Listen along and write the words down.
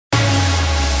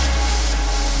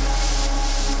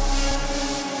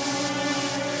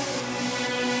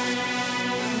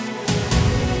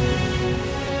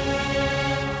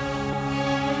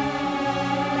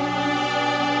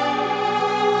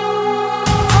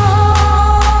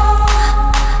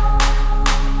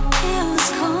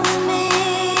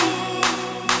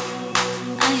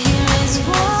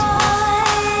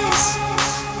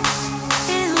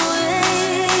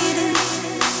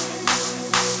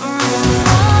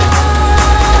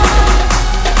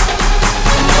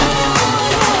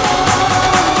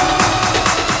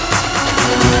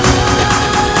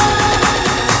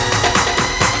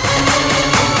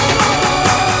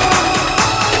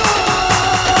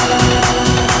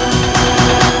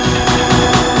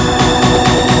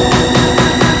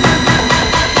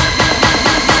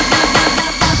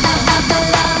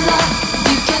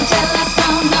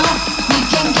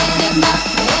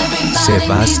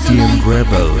Sebastien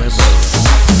Rebels.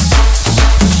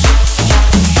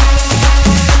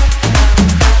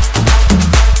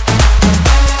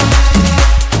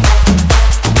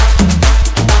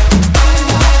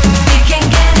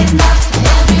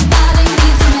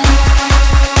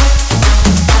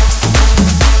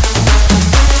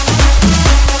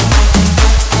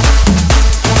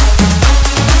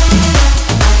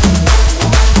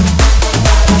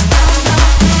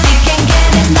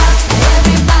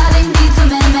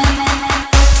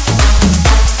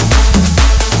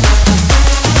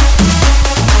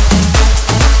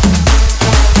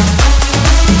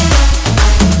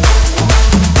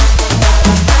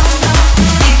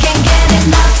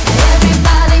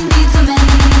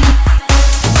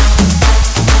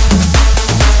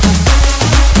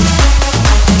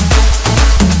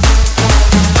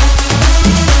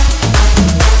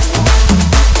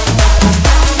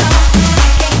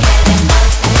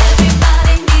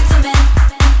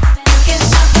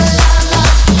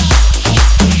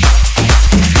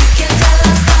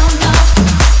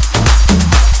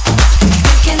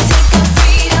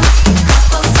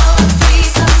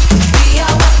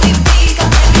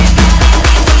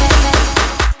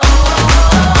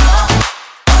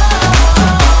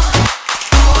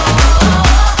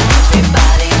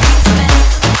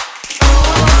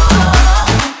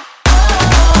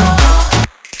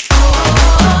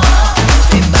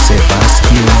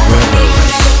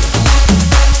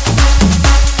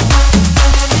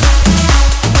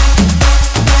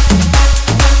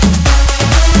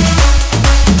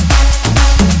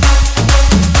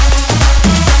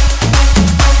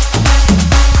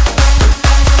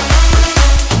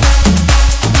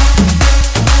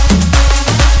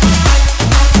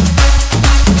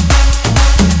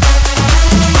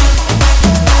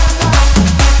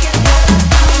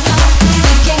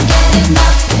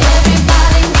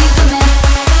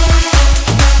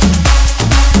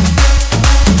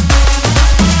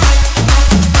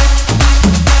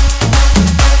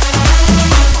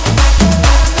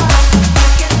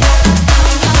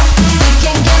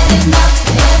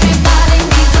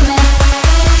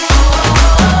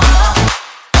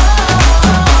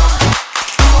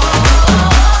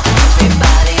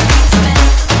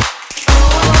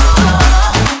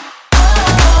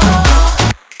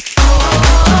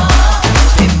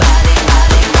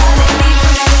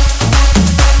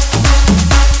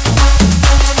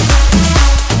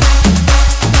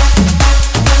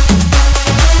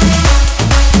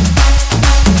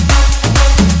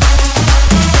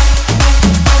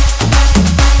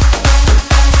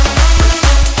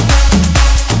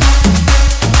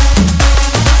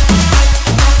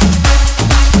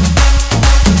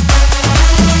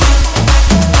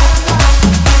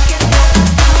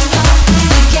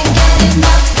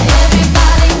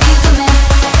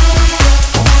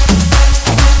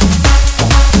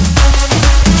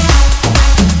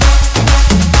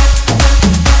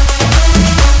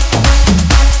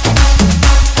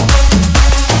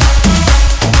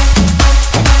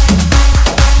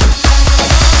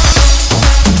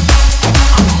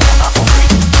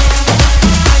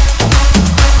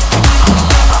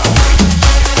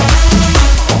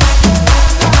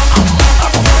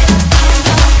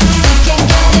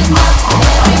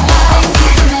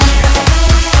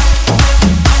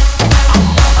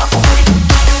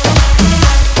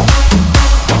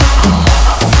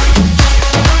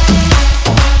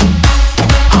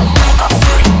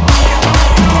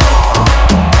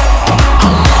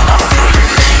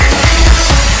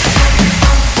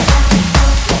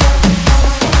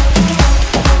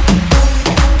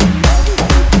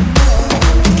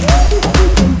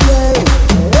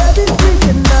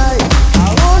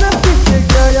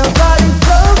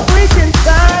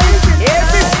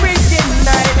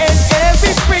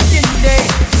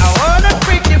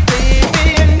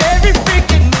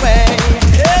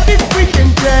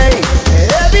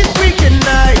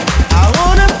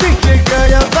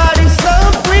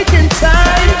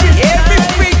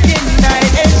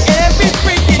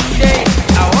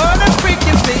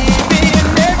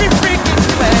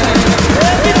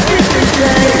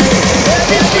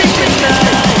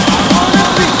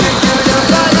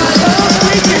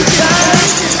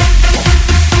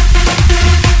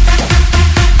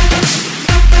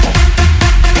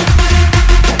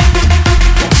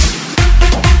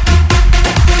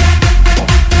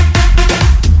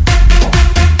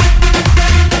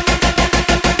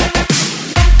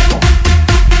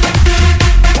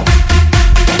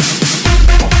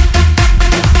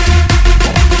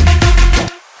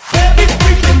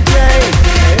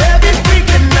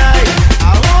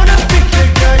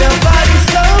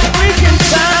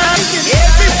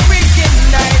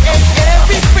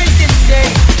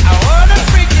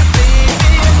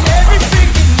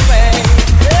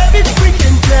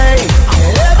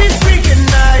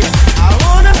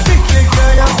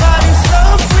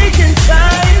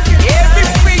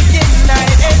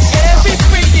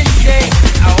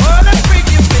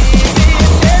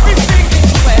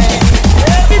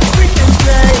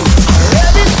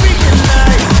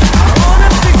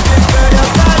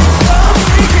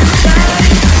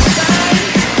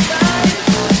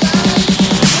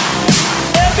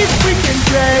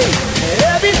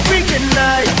 freaking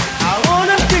night. I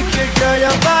wanna freak you, girl,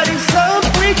 your body's so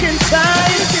freaking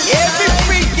tight. Every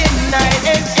freaking night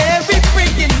and every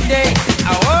freaking day,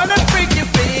 I wanna freak you,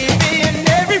 baby, in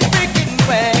every freaking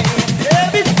way.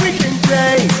 Every freaking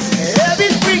day, every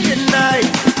freaking night,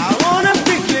 I wanna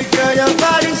freak you, girl, your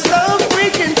body's so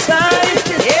freaking tight.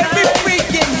 Every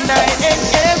freaking night and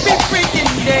every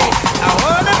freaking day, I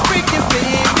wanna freak you,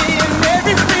 baby, in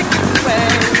every freaking way.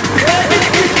 Every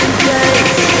freaking day,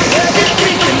 every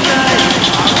freaking night,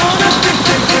 I wanna freak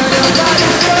you, girl, your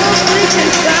body's so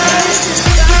freaking tight.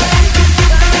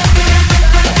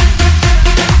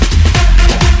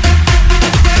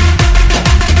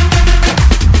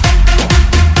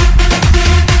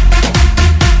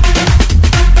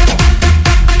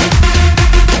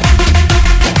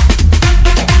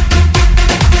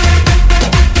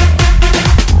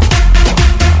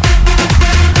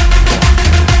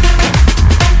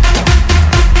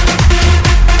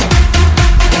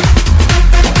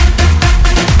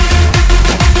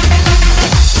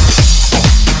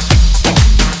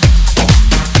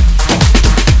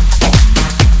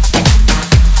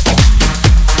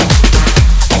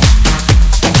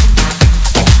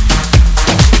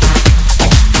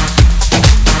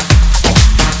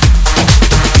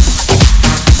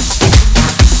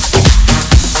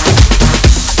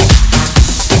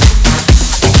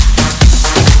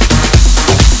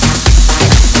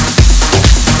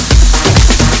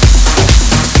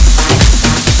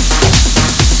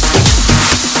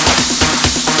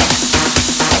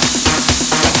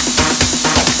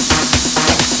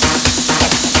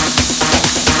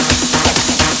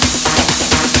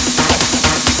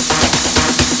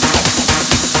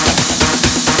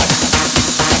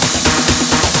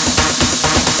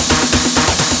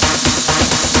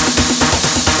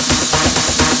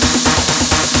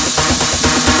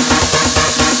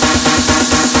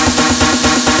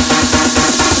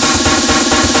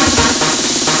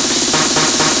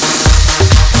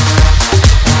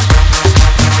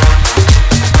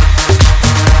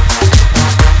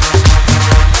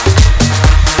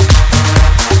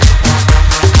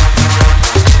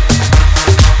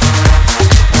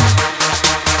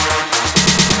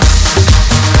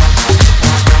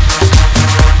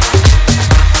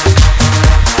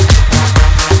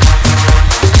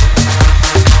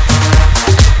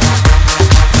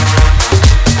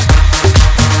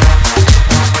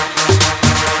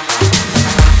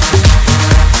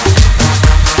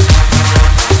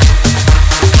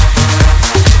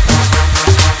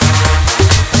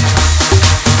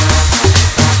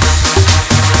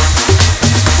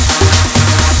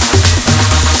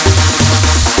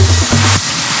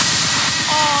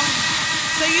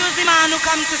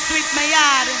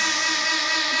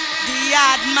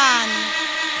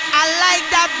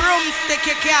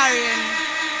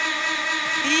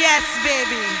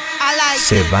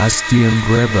 Sebastien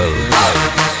Rebel.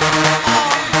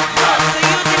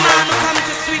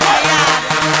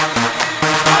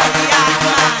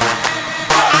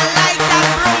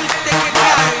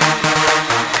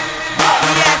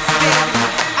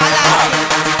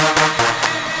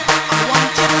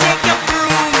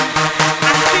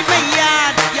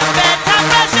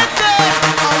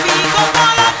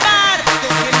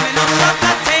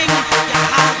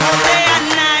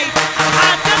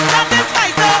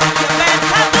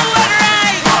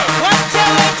 What you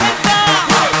waiting for?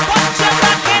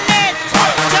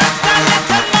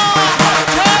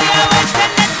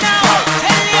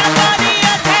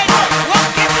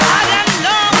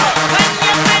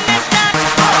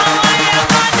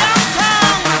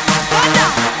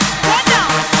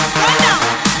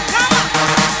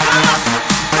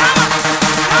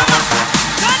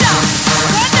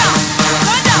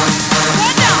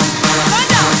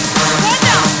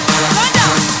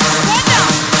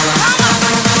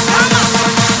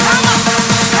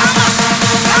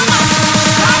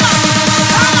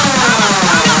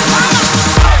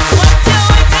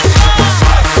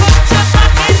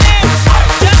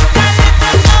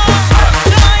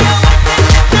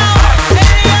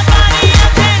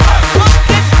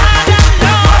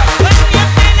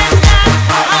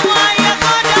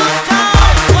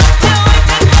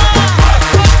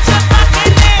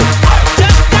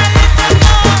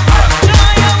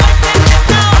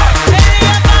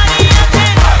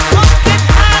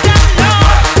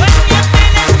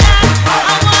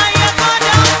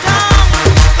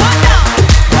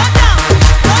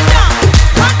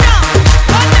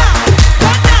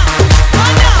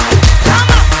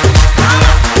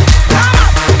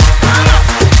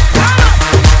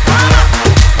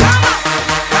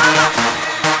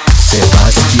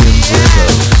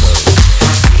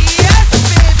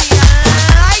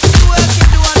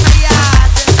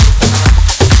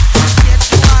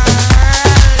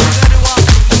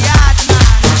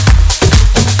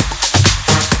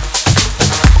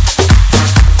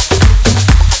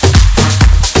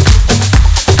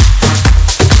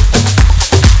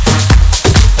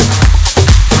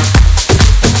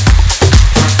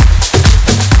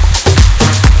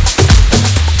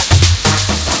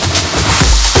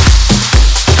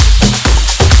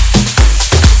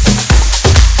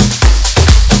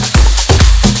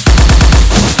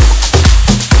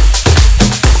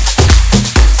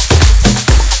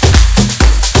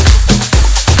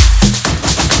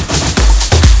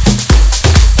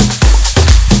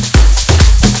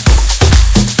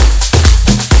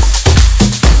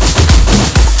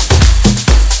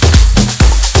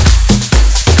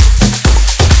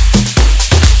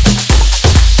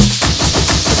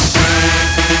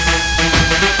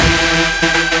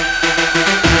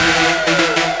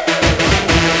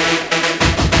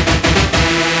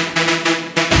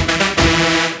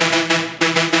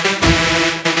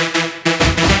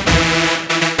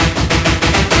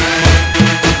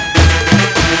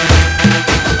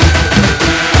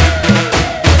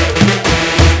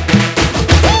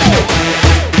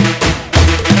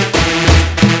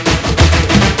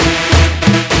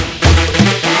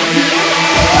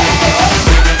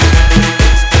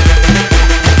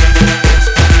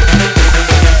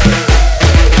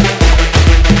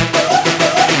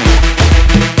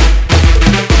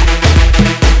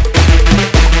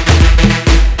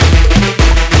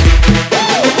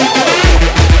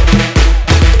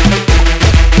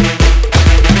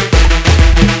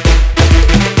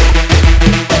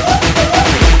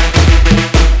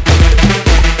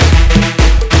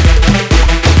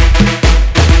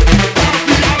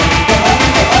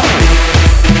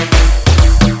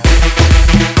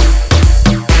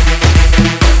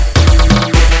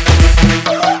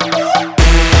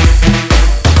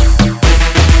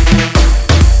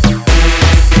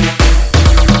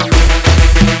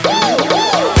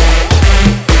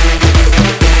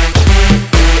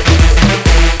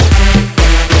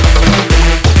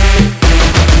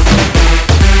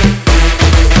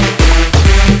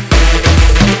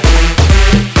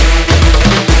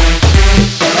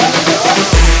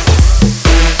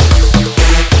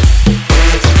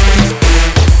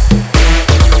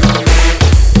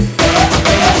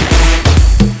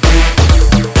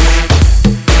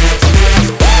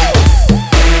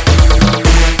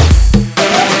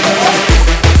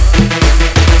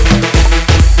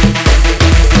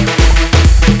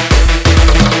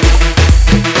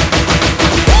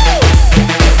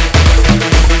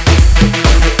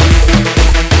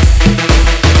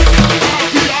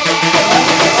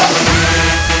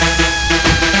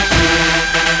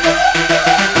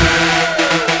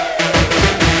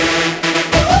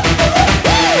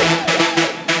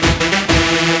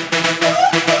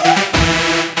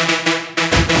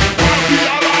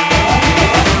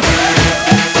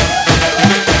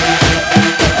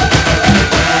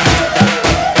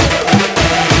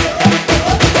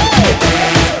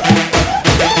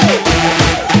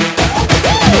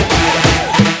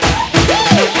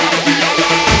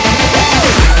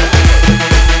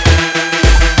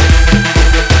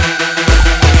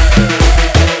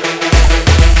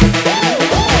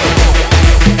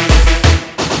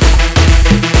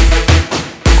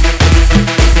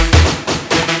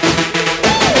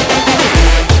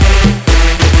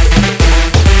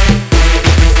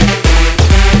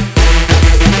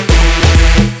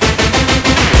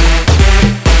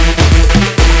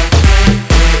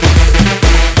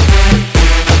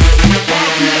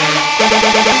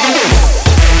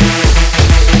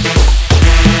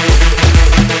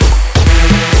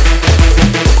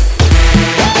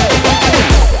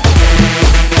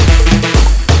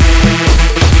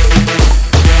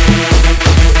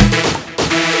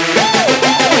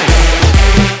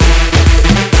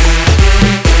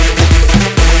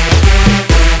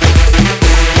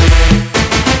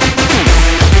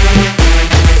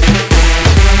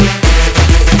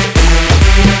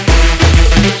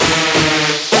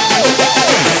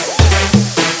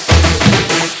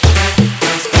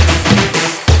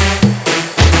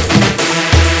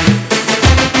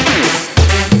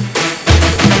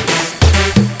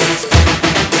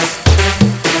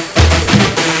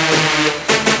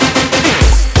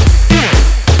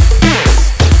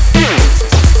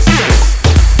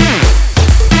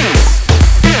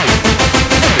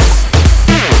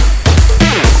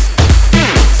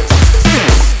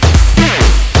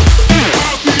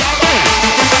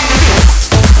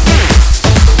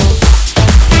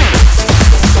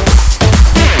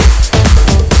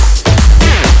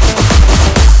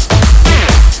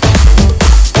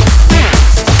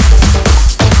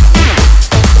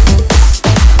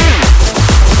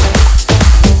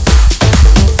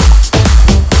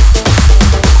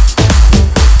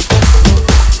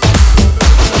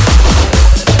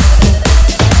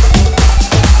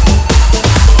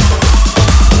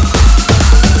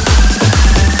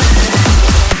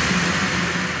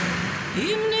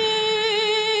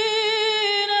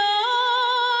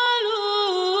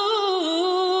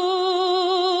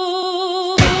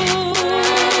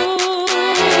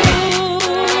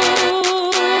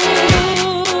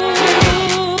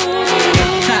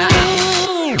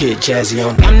 get jazzy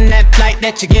on. I'm that flight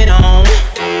that you get on,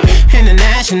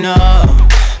 international.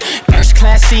 First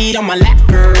class seat on my lap,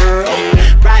 girl,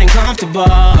 riding comfortable.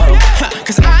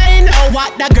 Cause I know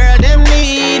what that girl them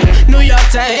need. New York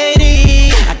to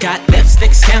Haiti, I got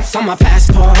lipstick stamps on my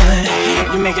passport.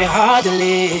 You make it hard to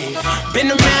live. Been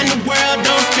around the world,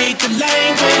 don't speak the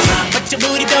language, but your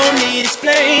booty don't need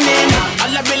explaining.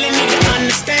 All I really need to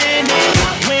understand is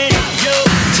when you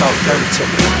talk dirty to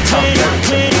me, talk dirty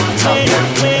to me, talk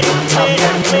dirty to me, talk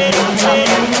dirty to me, talk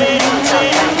dirty to me, talk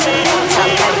dirty to me.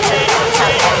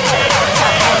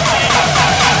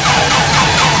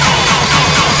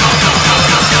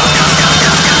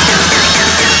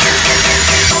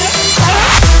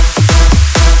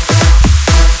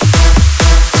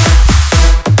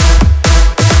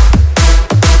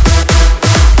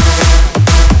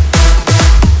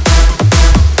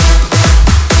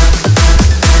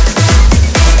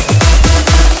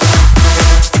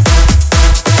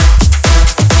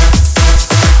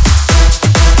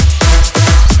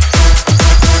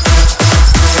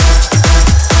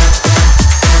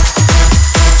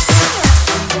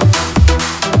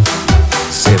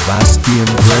 Sebastien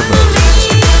Rebel.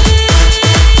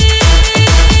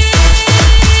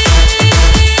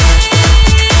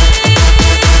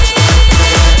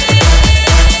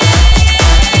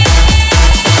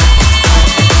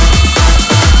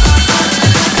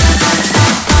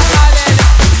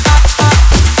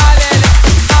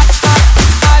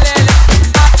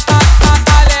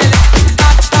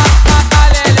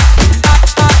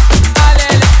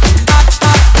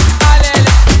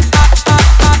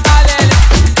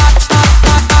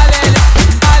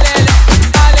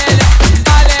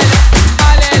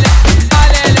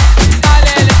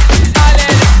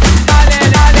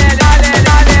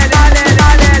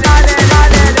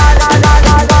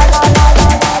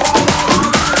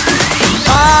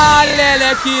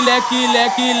 Leque,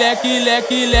 leque, leque,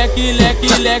 leque, leque, leque,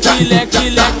 leque, leque,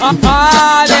 leque.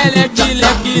 Ah, leque,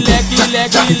 leque, leque,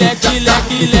 leque, leque,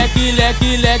 leque, leque,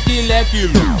 leque, leque, leque.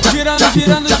 Girando,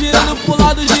 girando, girando pro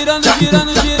lado, girando,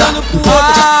 girando, girando pro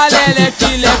outro. Ah,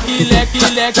 leque, leque, leque,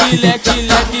 leque, leque,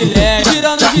 leque, leque.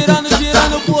 Girando, girando,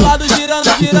 girando pro lado, girando,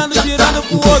 girando, girando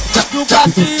pro outro. No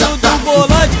passinho do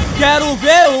volante, quero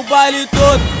ver o baile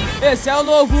todo. Esse é o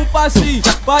novo passinho,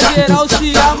 pra geral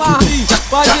se amarrir,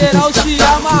 pra geral se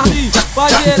amarrir, pra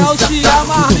geral se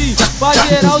amarrir, pra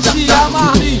geral se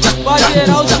amarrir, pra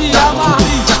geral se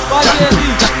amarrir, pra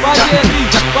gerir, pra gerir,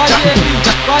 pra gerir,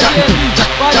 pra gerir,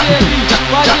 pra gerir,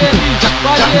 pra gerir,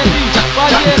 pra gerir, pra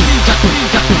gerir.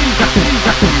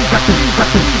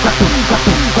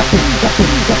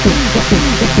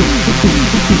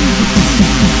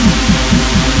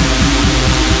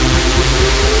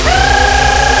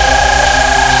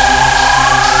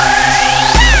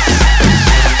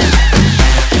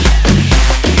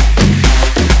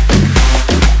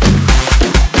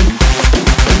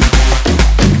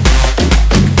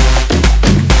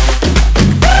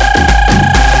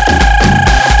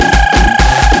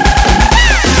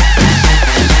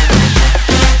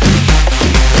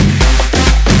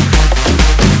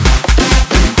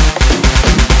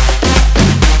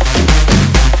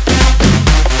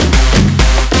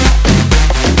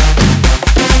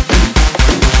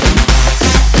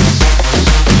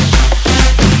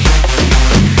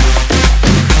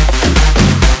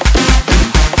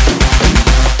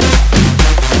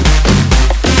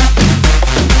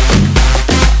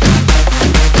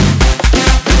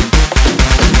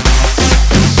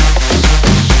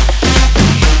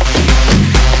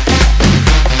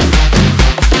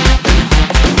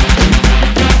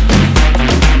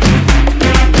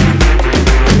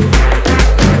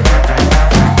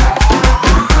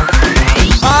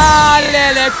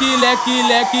 Leque,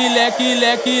 leque, leque,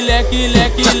 leque, leque,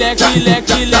 leque, leque,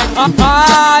 leque, leque.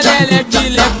 Ah, leque,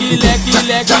 leque, leque,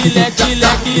 leque, leque,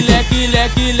 leque, leque,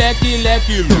 leque, leque,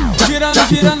 leque. Girando,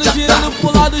 girando, girando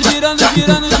pro lado, girando,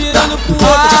 girando, girando pro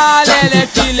outro. Ah,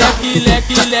 leque, leque,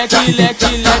 leque, leque,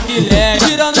 leque, leque, leque.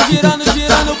 Girando, girando,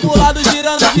 girando pro lado,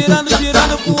 girando, girando,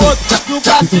 girando pro outro. No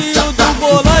passinho do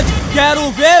volante,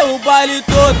 quero ver o baile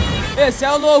todo. Esse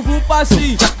é o novo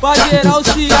passinho, pra geral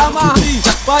se amarrir,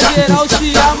 pra geral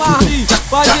se amarrir,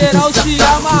 pra geral se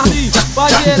amarrir, pra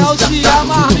geral se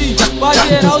amarrir, pra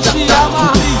geral se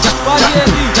amarrir, pra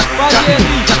gerir, pra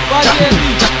gerir, pra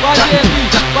gerir, pra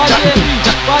gerir, pra gerir,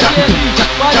 pra gerir,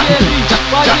 pra gerir,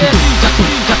 pra gerir.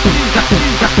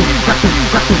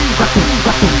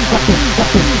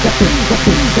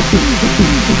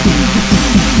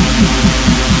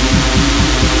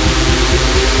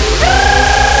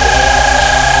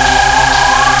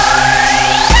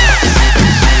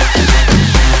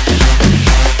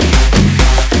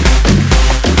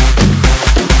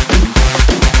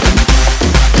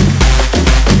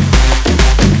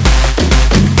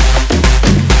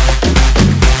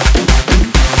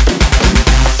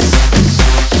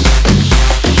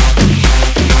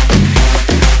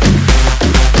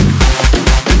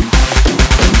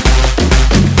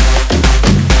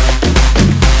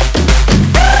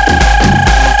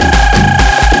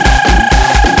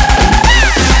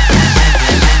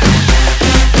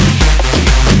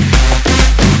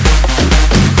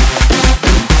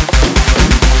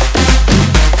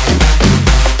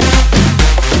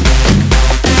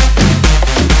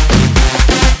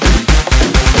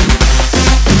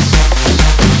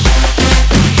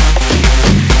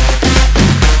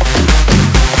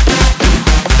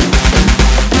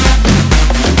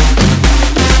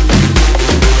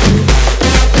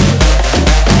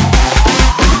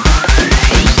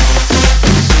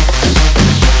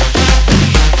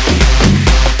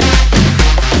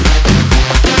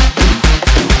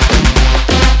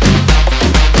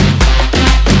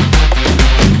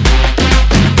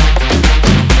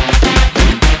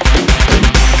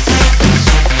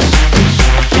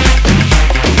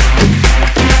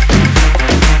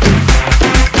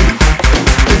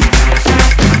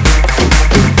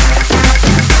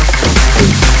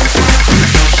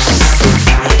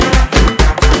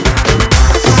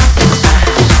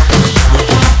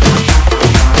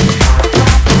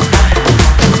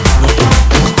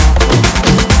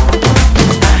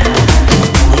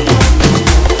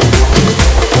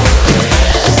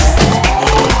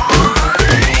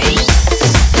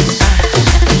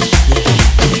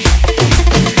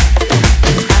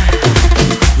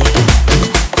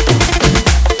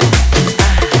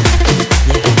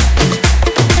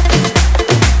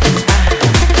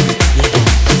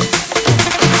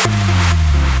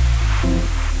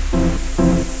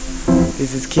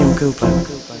 This is Kim Cooper.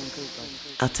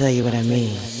 I'll tell you what I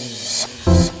mean.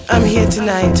 I'm here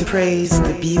tonight to praise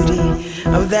the beauty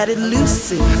of that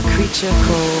elusive creature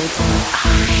called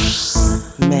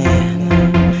man.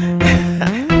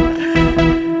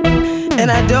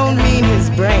 And I don't mean his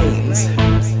brains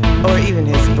or even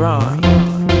his brawn.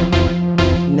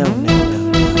 No, no,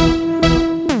 no,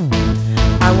 no.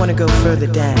 I want to go further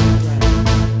down.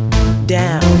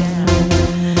 Down.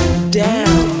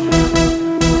 Down.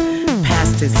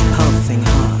 Past his pulsing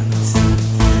heart.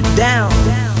 Down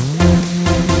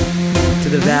to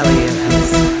the valley of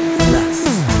his lust.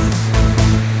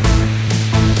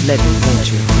 Let me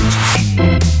paint you a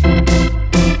picture.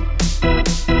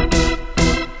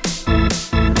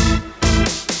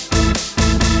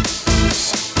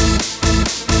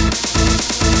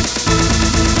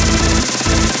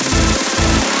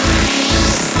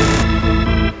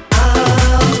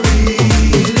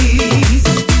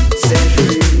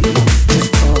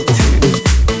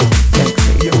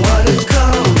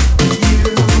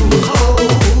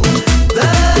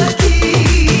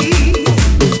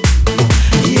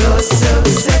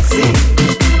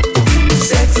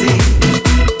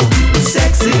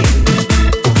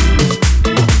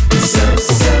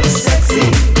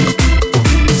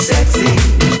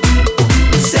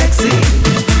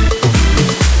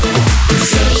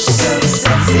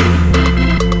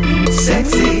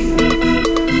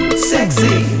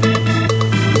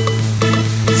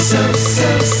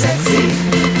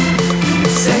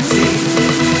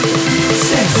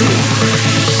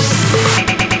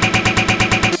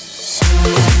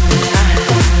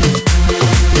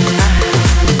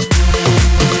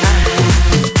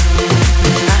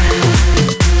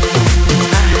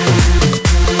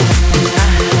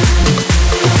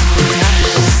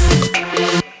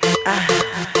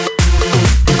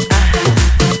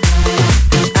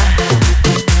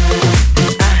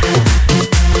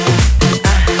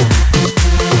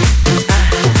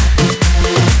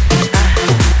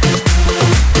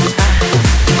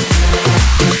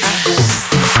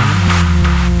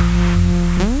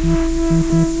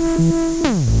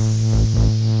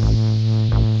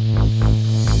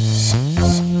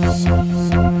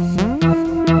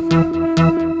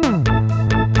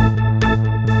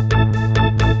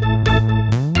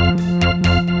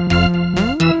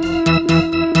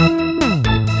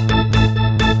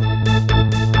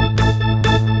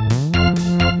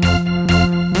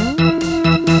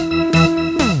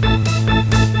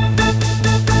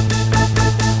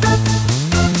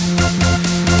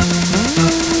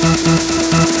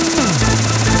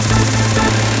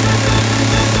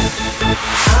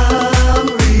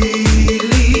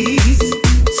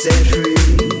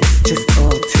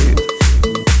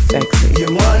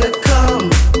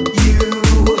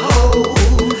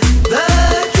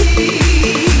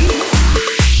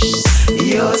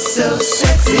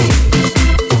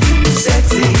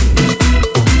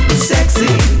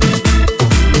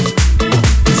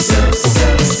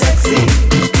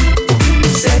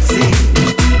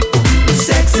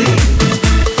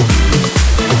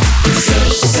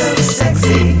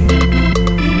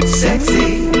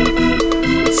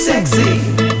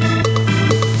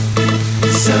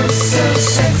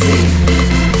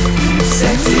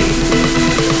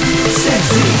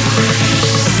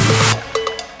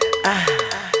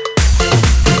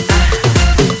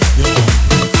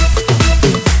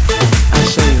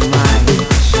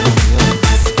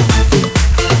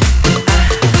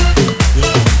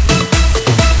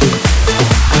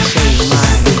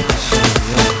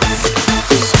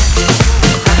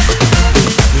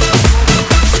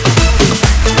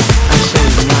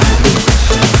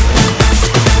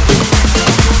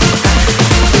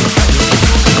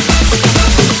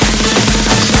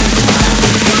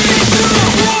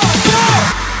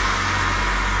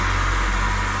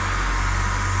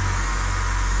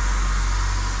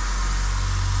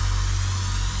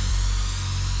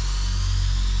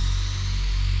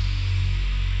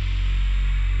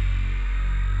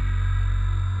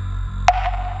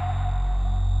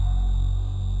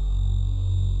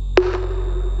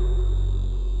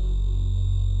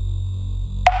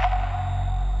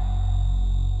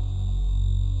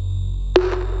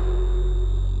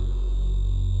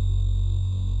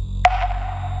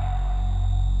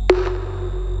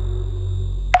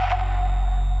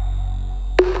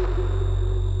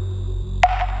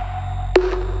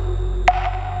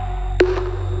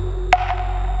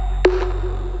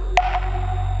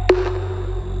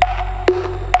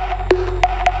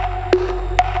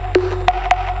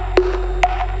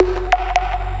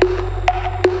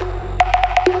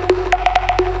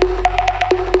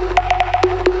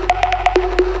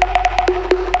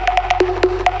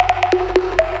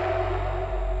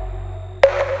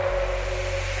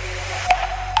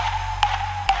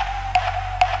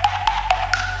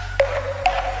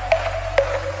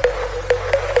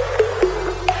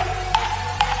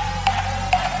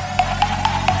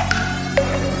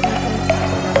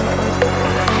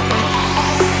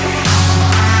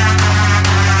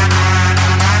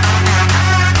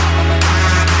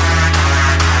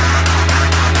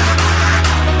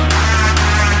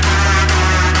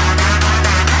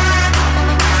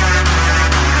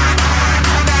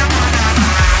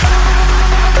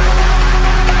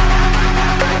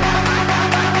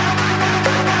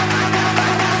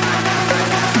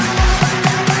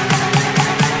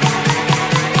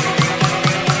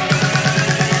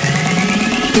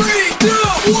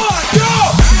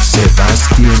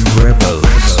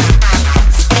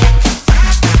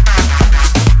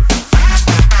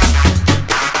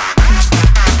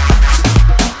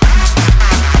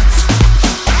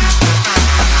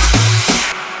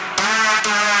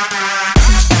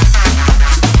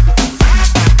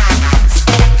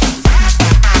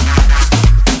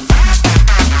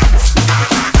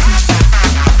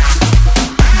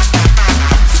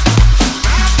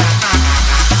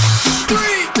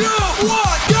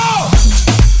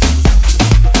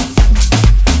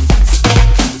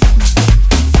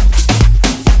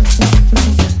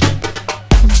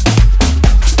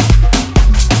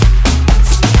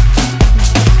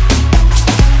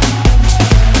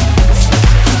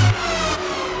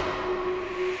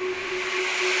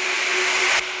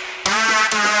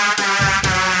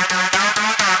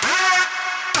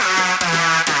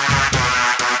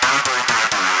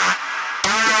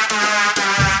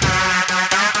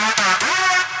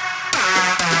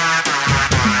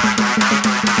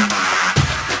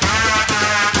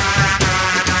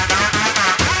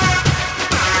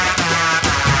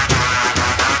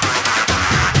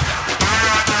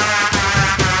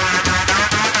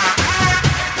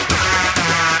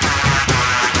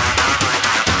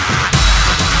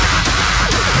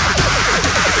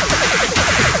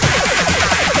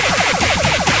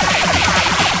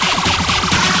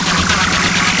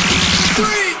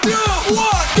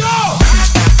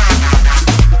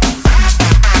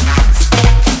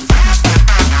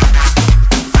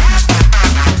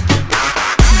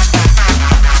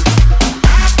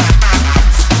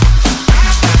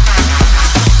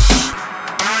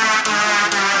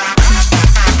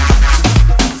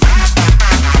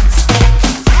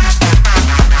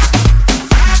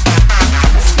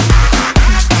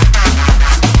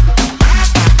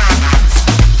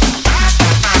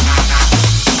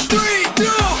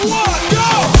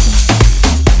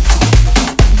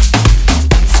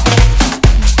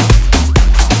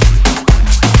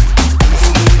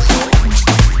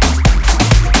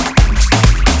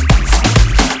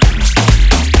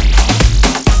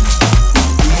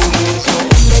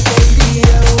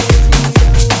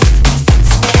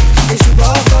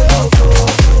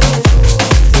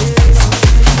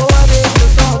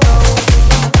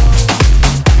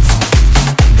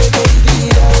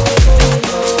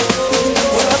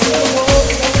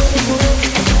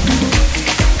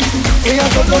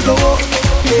 go up,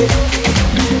 yeah.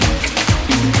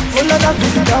 Full of that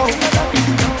bitch down.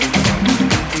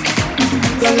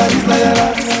 Like that, like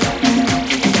that.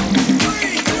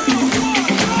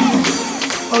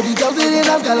 All the girls in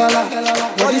that galala,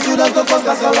 all the students go cause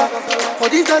casala. For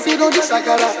this dance you don't do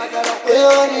shakara. Yeah,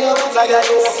 like that,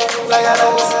 like that, like that,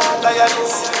 like that.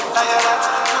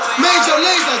 Major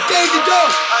laser, take it down.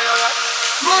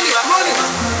 Run it, run it.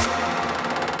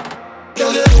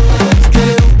 Kill it.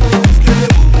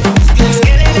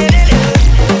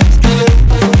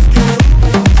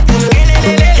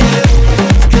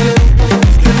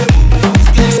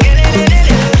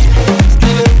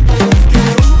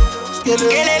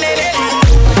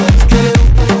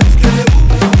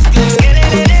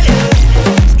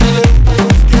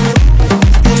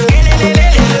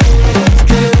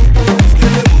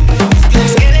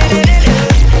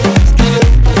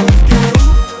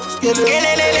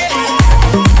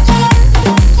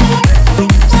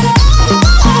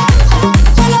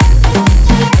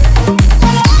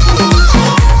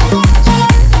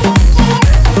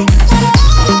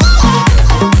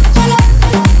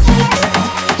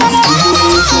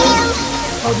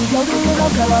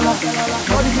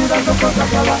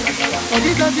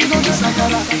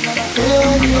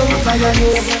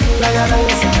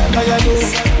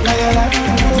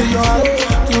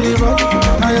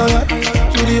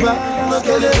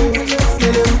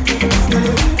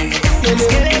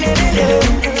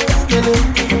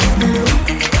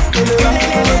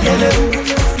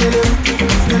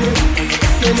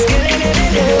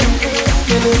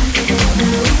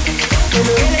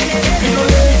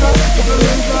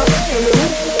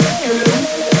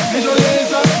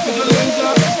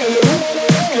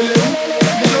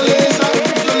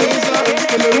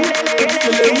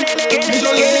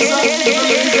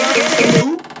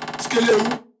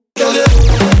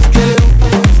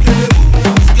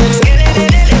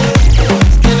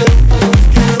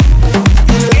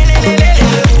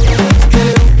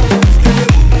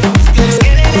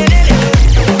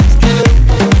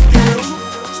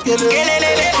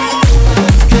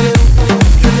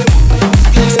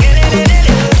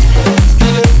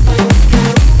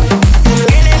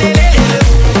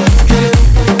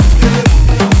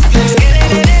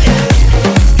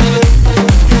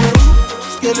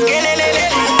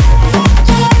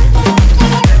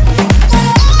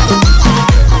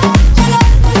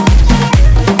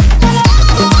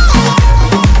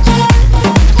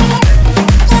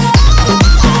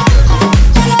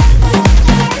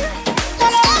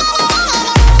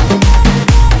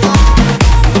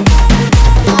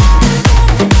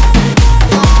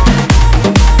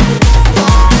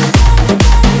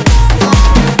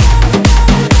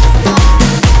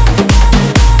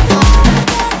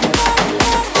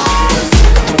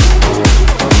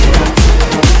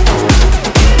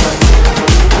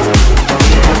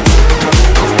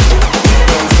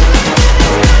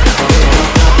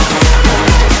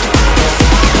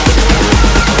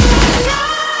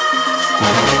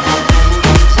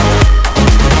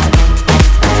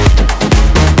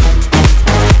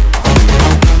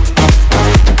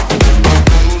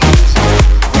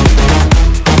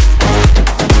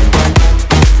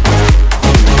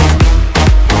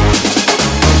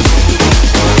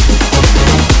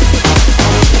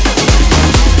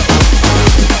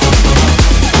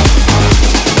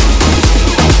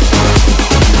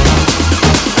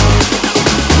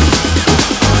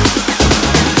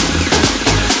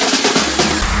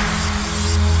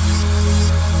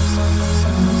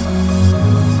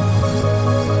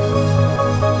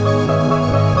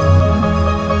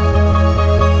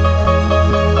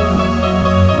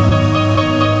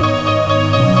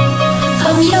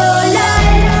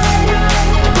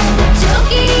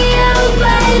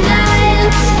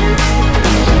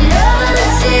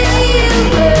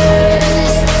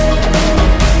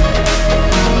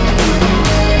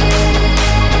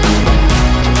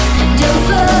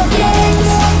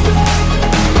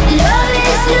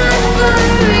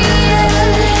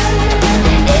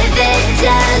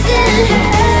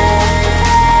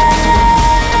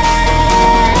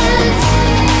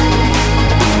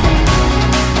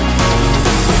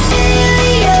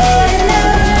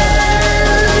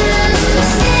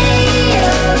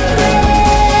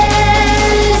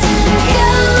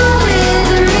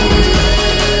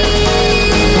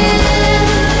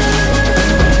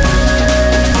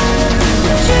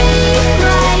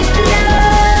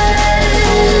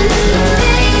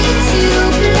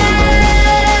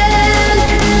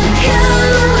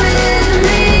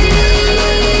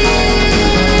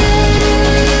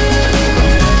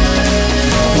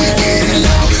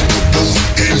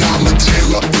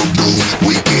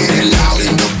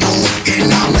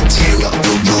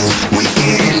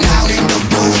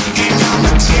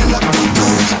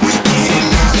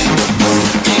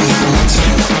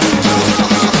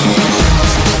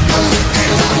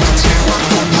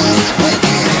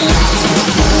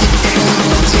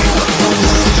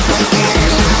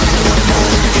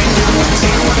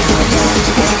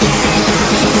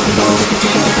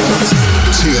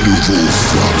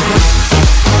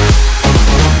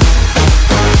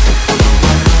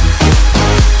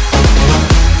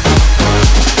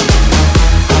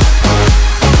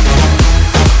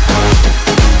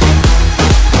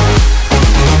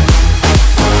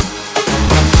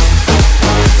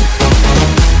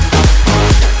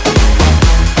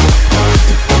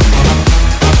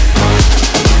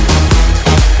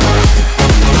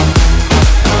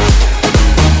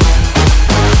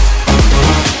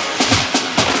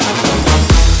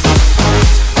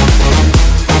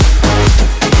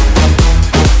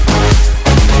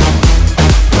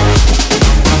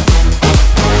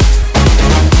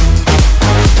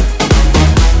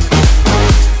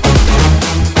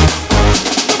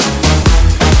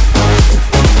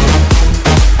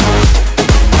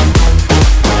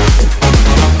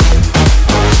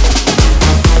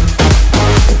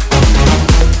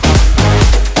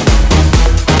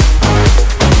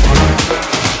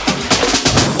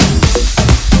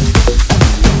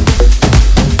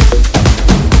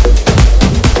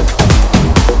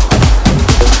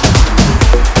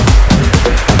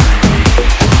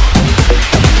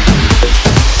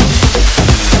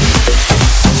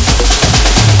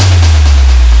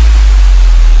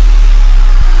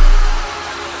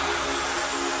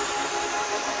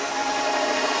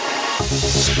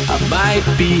 I might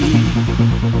be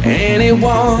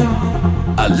anyone,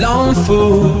 a lone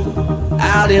fool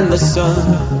out in the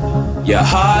sun. Your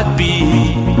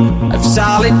heartbeat of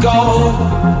solid gold.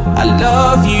 I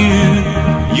love you,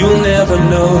 you'll never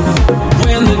know.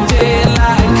 When the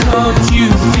daylight comes, you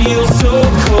feel so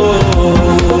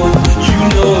cold. You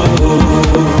know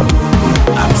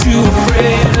I'm too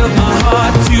afraid of my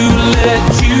heart to let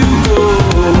you go.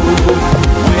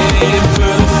 Waiting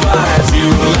for the fire to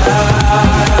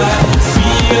light,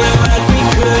 feeling like we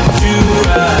could do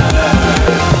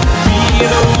right. Be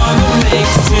the one that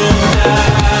makes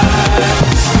tonight.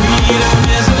 Freedom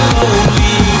is a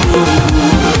lonely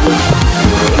road.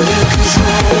 You're in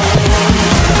control.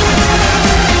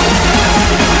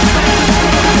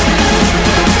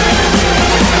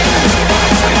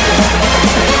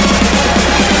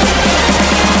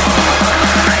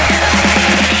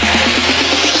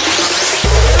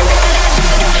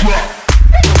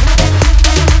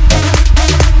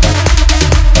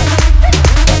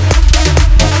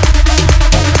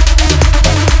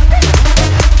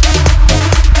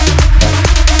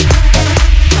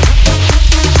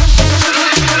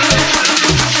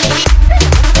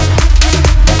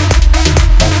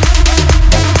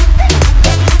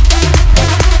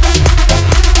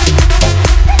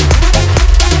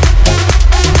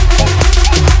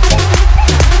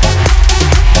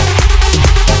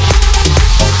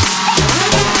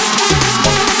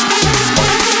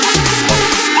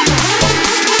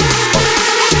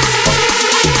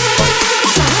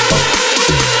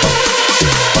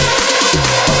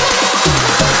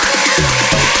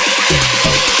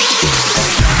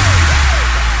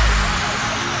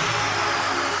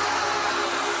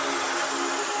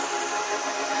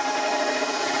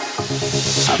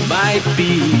 I might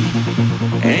be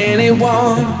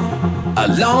anyone, a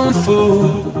lone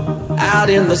fool out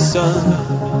in the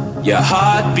sun. Your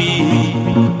heartbeat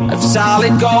of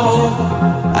solid gold.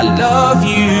 I love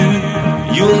you,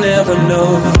 you'll never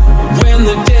know. When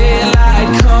the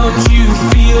daylight comes, you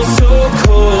feel so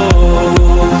cold.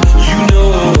 You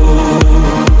know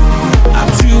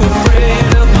I'm too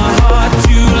afraid of my heart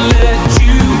to let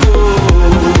you go.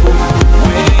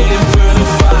 Waiting for the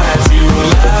fire to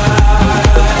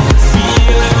light,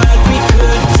 feeling like we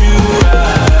could do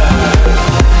right.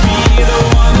 Be the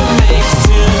one that makes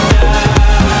tonight.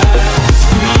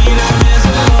 Freedom is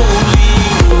a lonely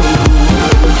road.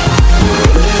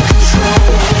 You're in control.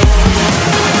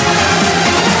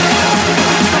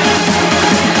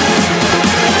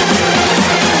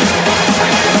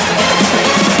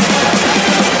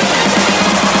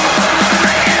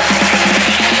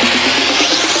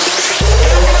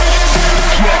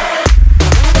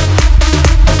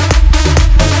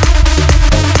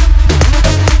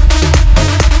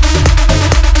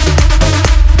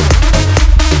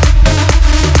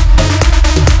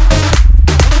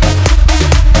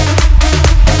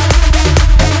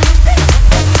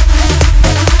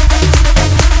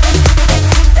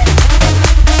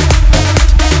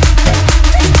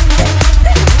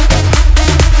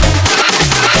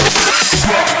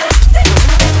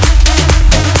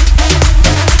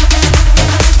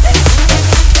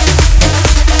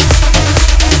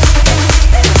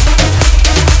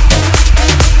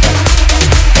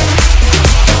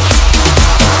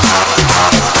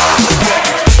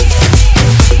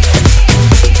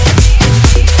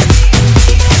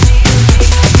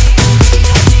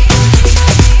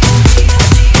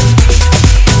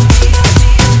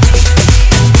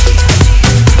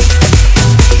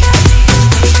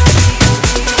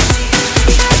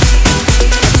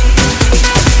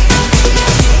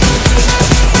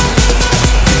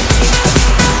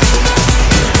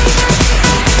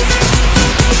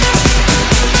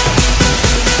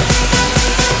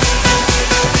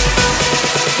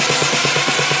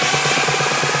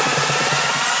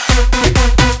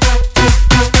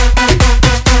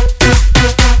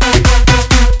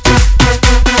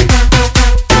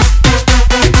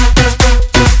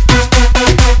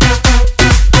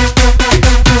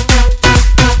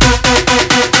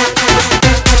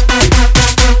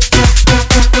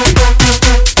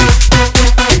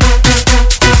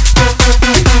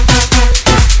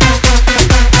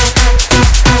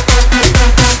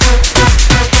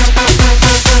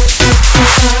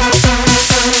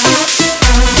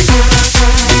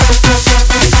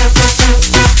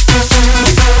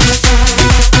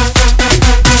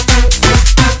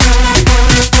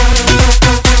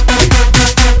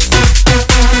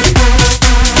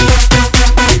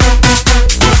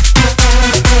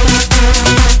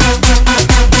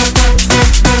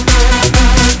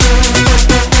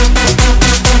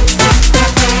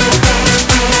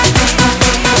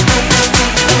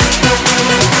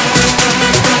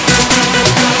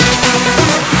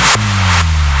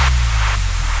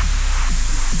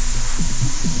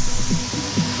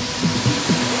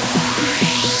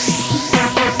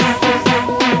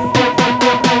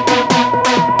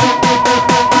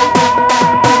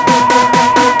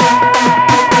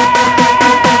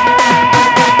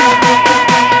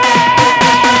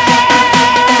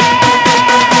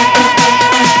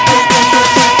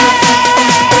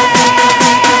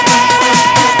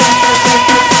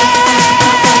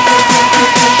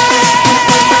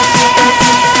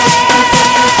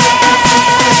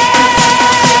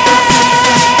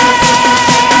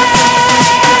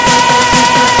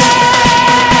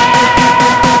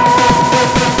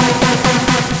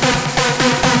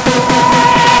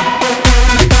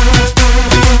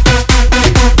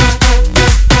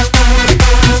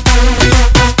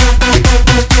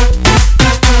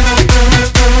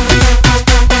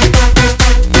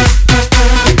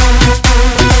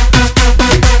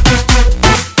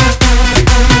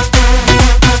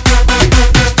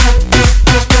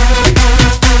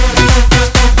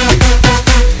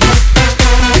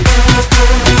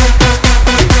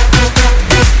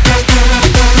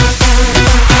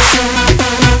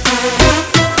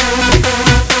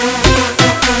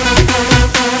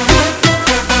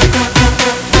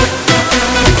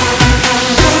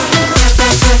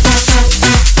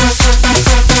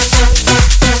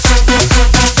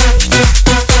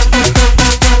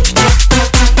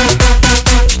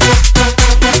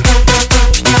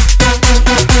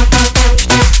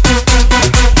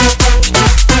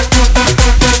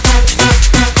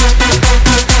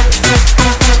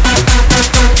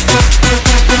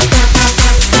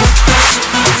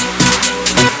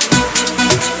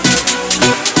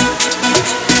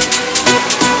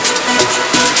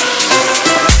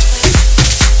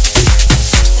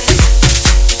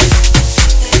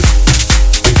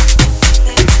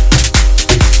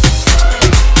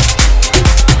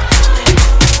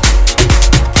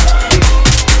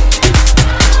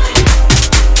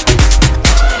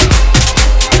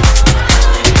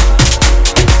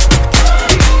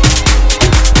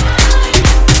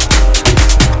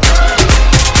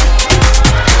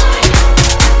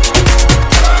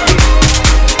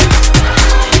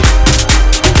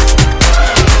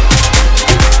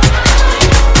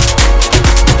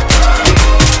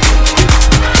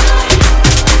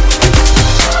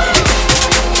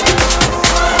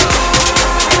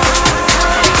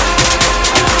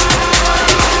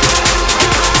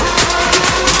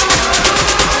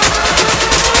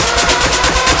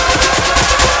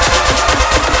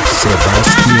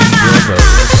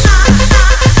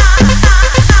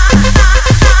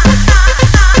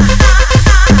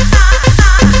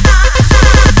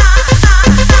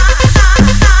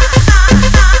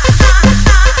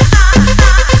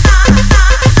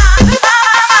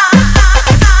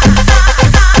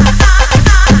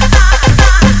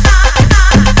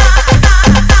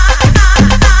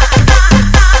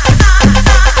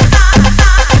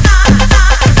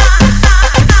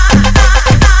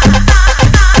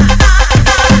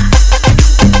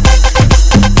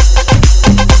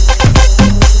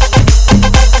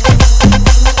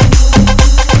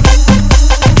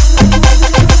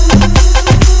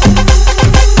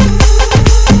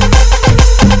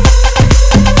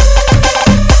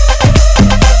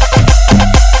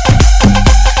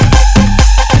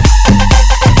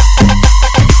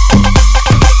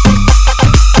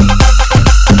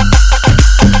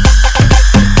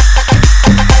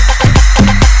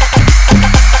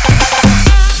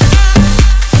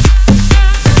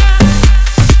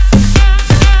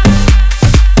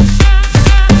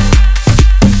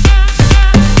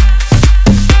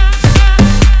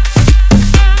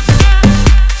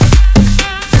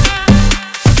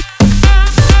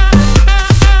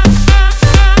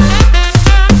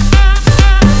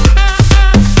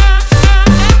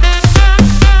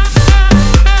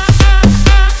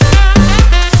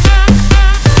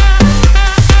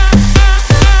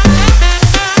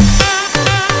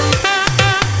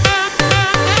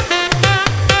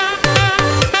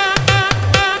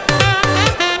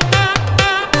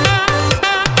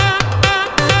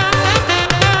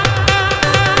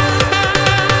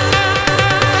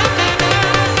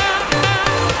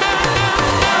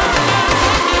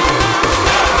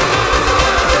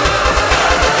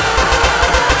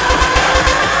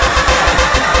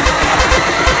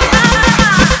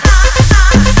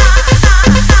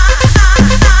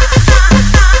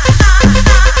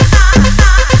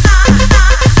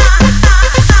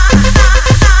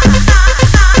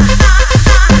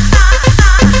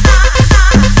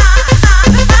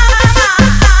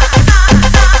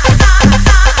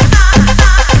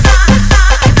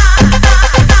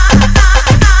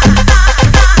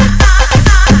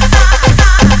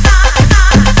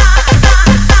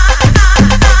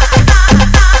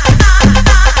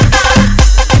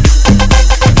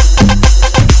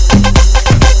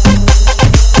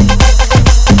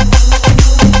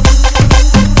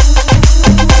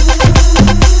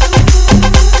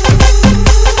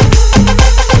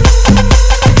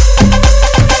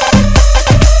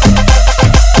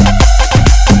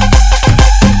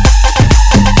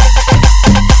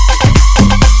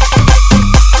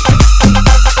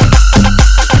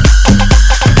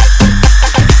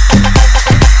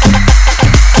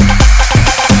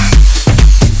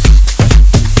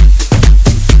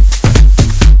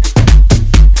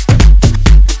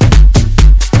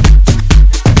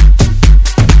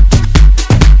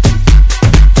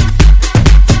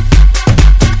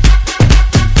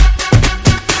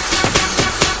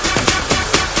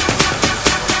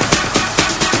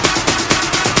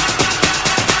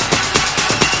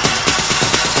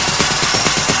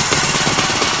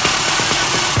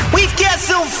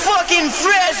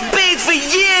 fresh beat for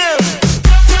you.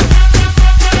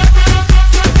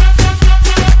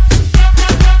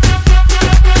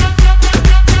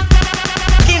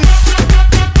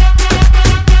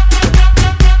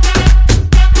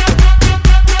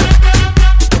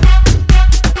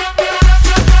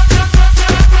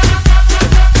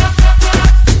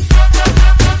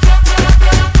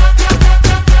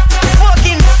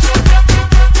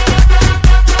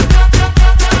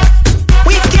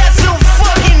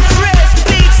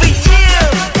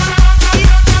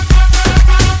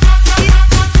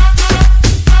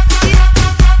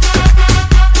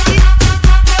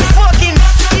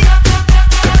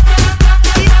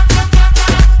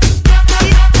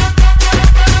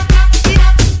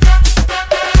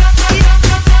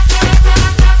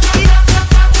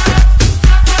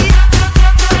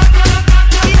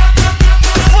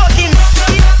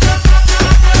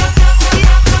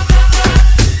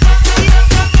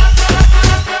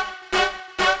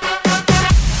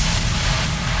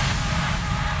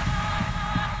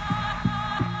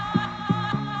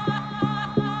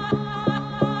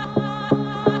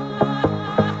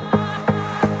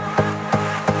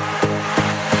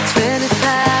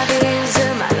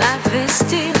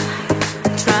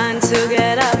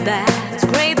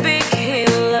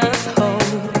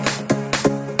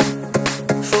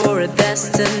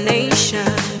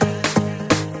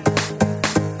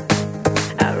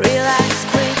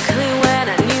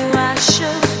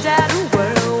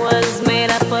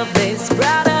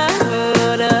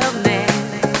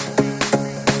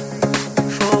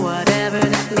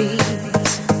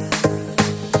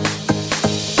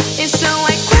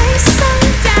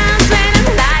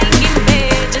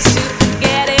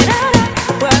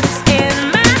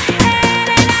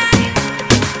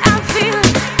 I feel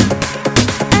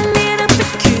a little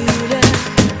bit cute.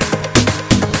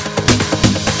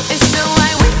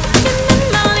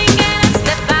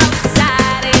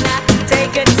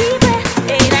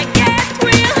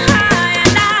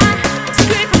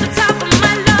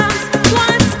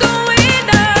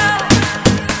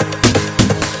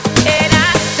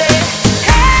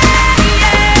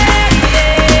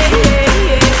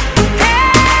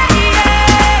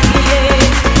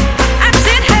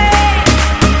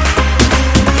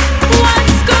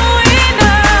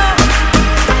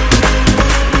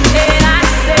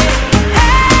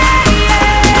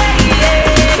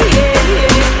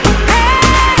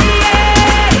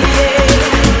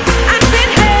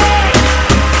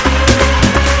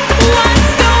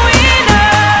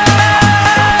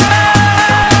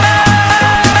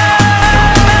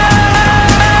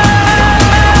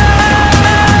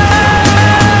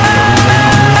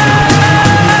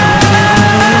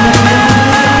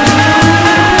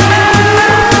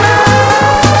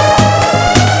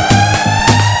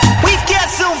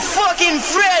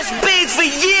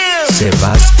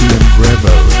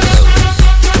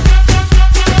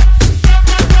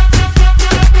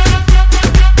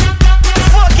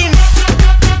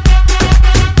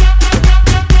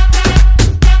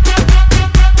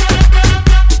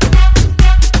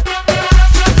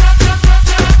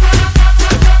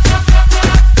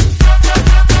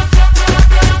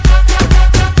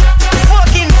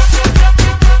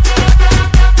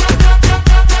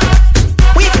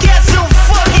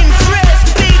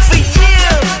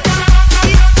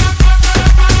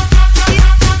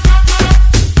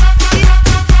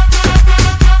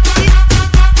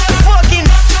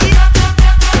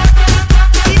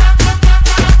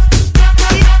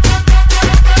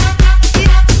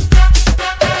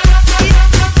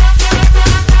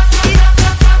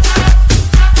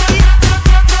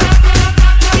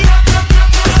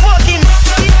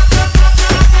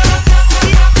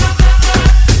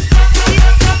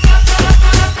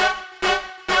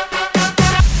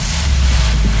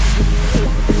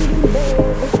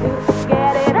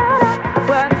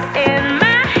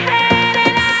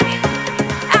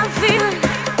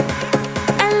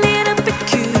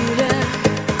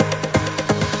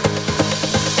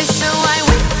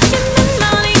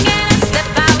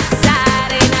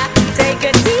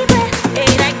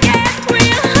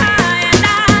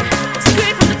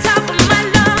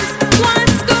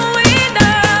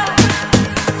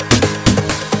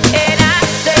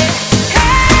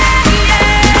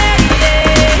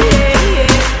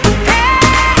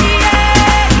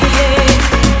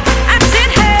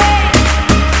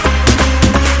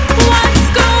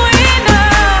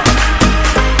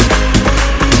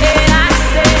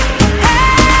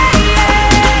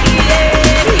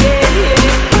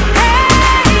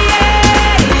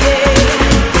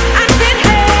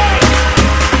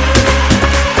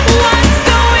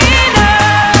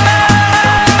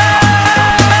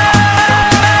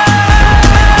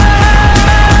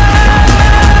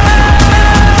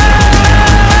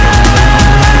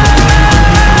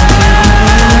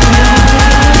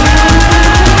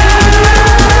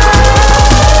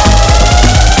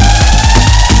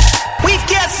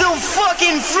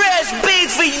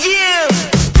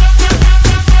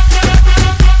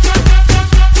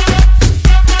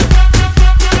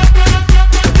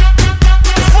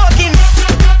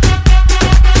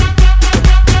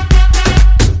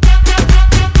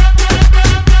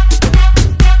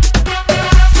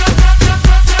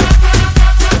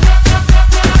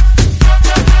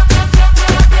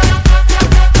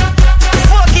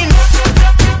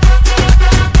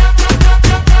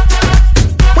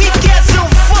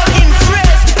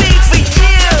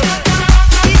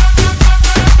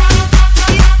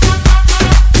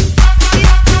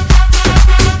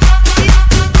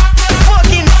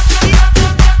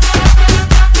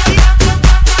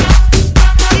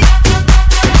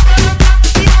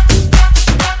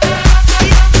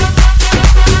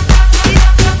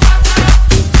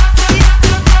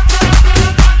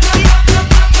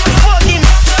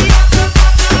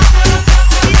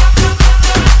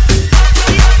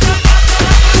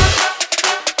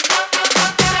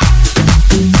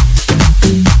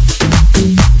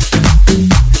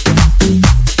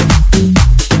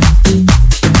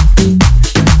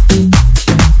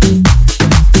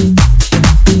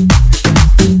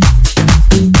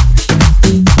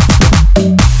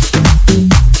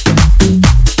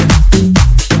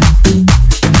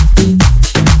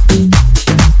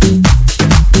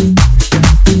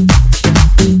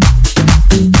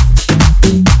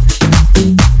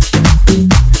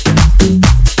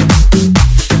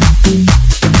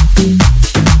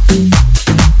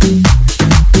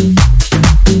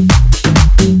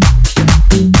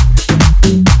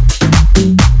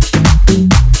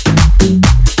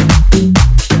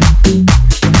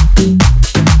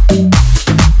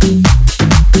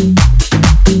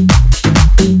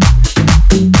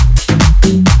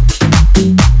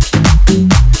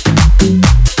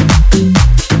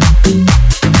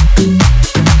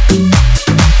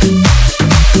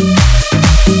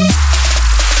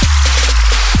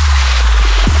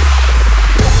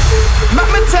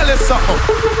 you something.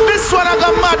 This one I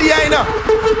got mad here, you know.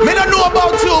 Me don't know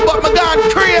about you, but me gone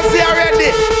crazy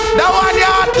already. That one you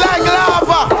hot like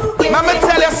lava. Let me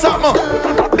tell you something.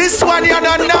 This one you're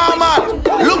not normal.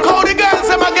 Look how the girls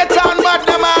them a get on bad,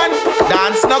 the man.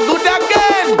 Dance not good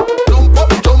again. Jump up,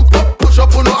 push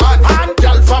up on no hand. And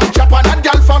girl from Japan and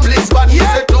girl from Lisbon. Yeah.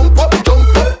 Say jump up,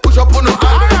 push up on no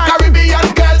hand. Right. Caribbean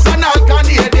girls and all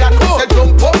Canadian. Say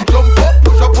jump up,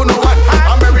 push up on no hand.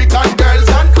 American girls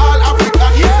and all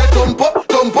African. Yeah. Say jump up,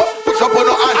 push up on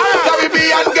no hand. Right.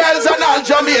 Caribbean girls and all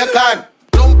Jamaican.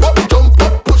 Jump up,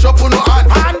 push up on no hand.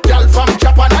 And girl from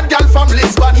Japan and girl from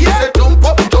Lisbon. Yeah. Say jump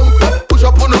up, push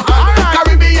up on no hand. Right.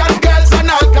 Caribbean girls and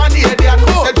all Canadian.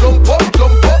 Say jump up,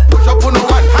 push up on no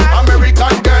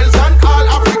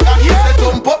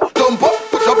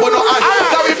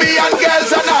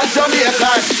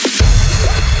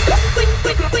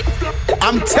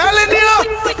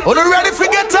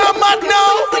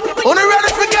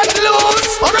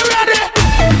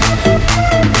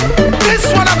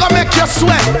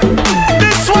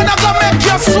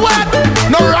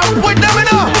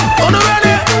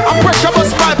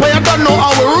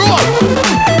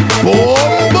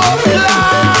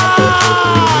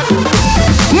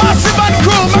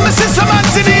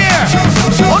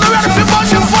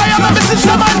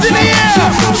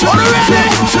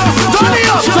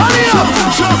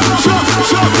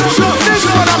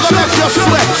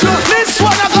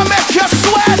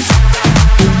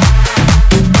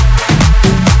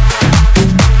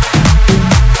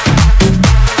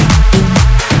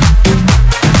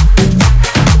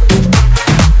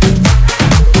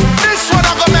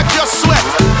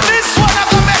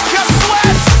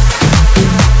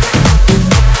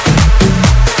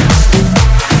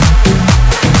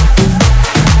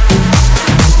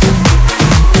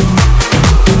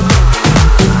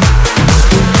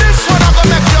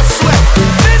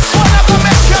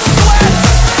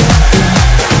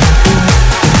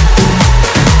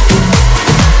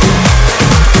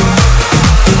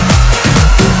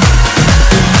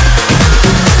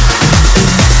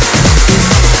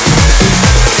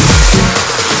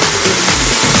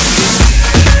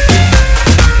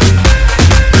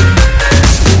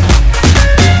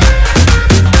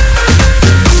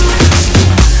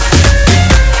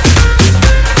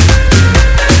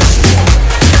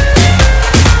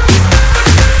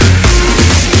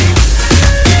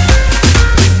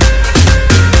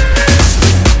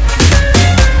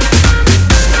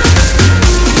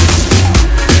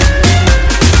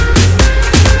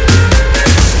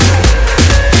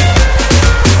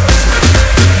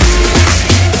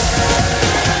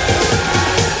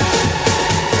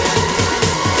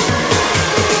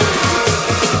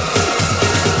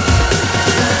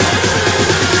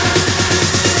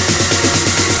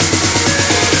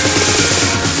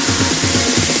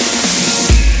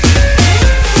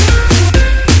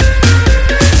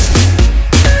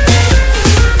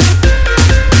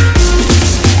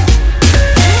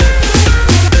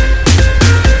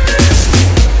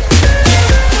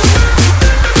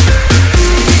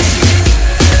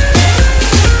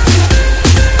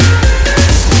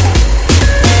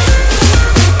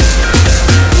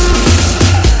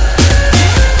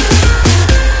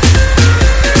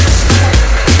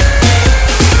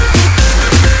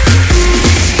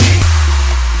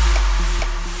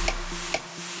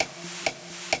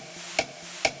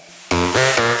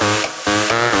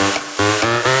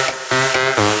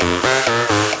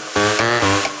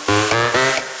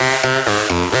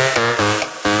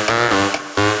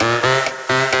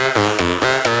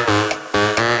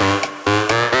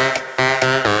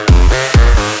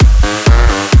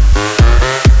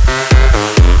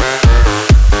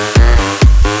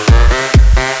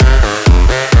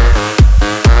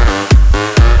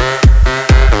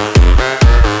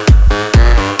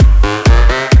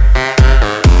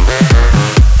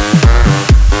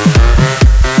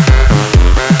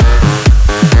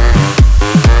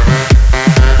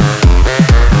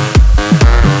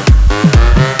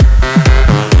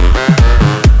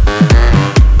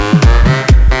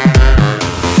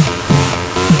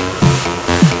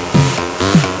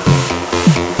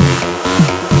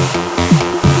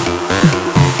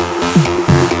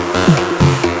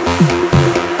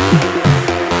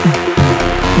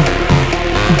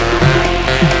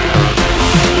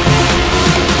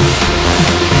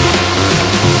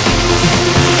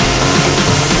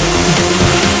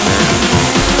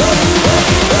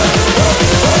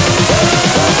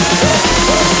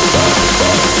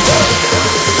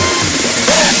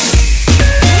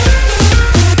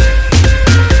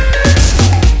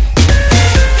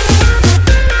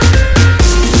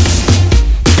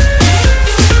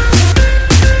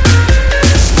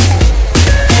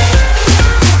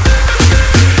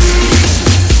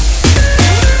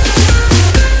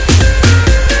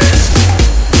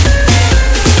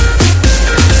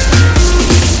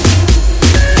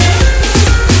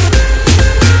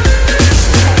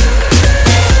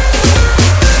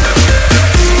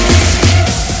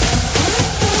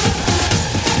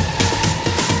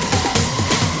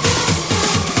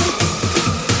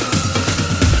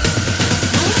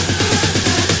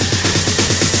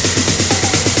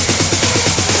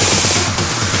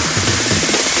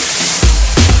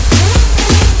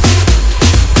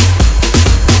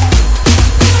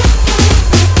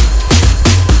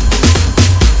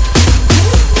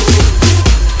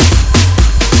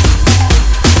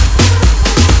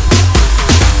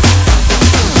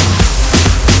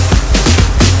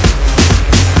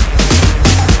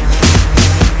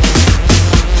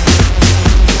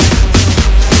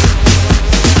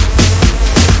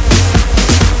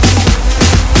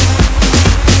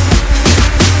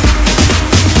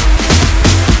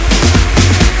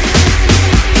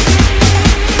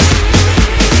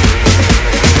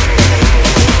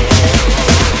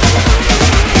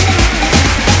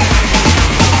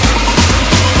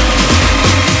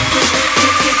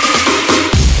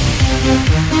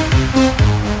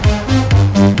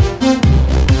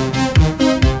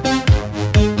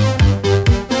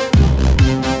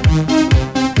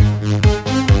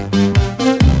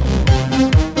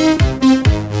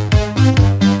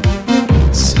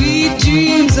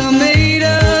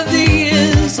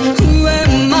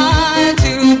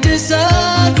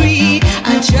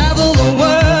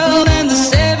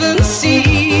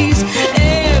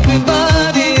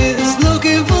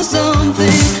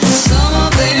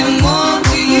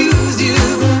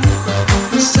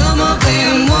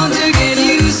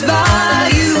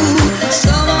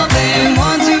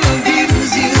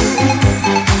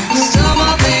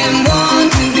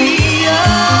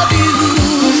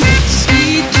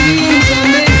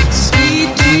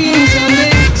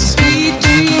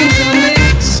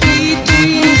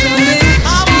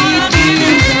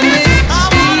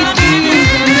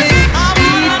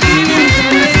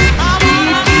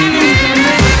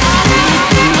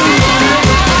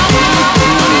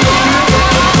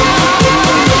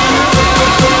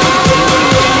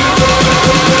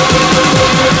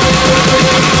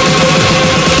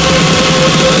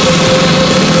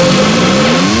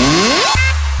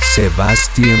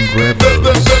Sebastien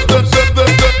Rebels.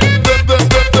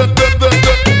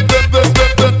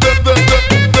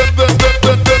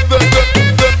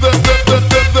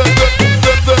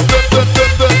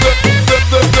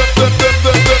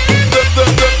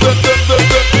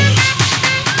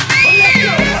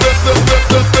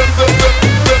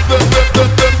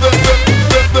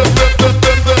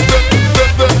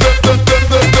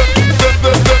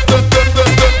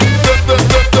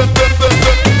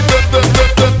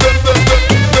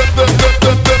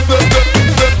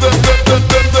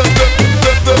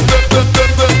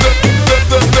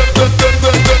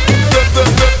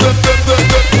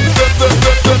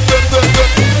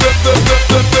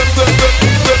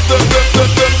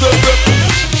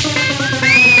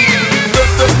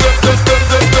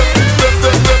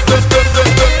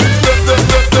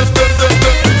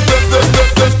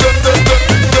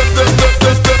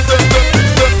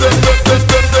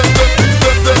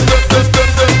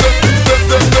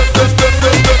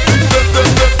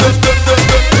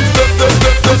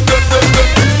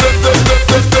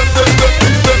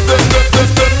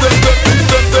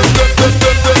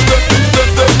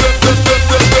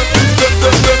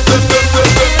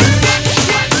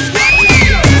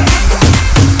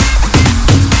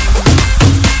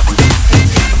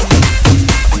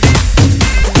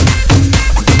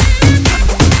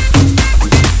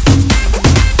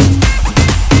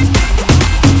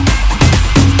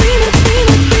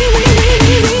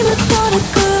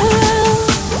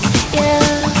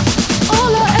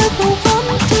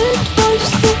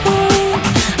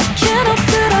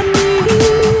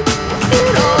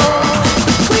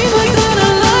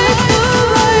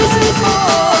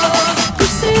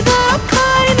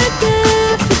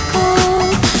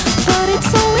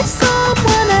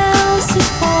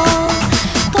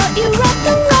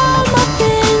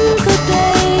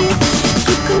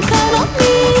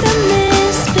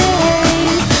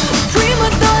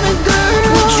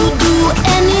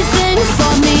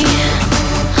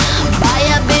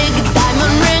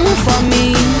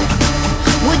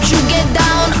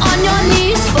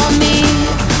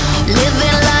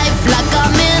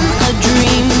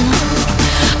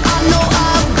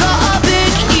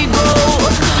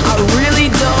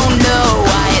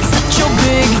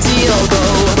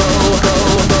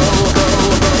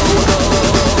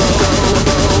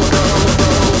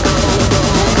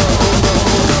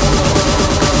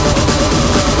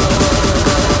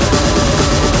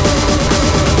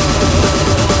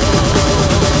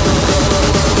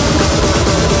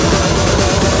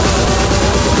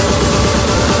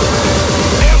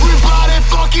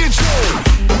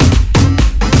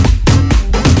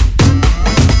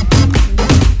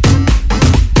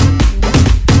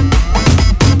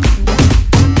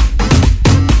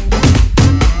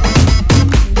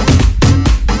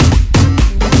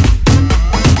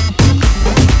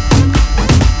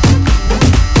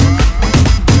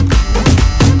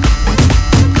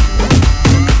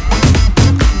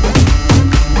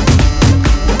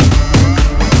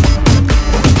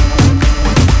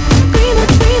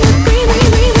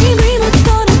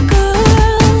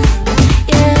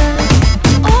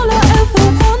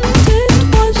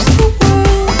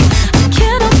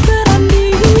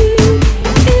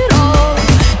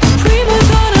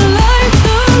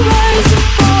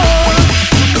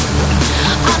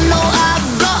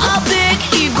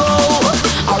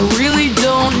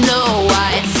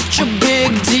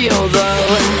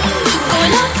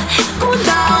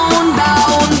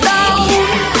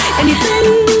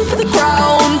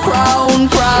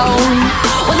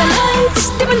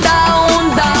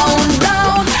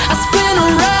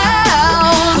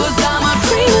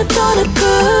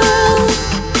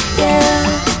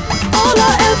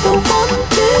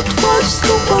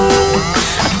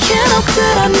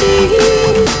 That I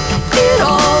need it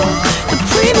all. The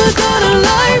prima donna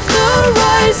life, the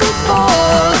rise and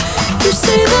fall. You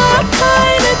say that I'm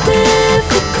kinda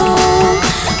difficult,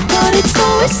 but it's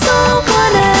always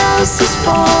someone else's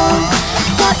fault.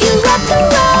 Got you wrapped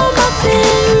around my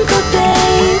finger,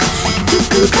 babe. You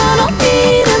can count on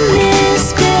me to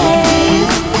misbehave.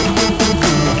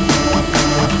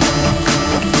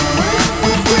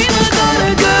 Prima donna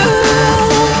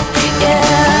girl,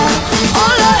 yeah.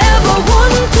 All I ever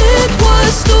wanted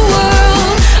was the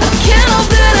world. I can't help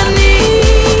that I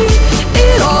need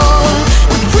it all.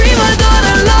 The prima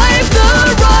donna life, the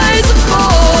rise and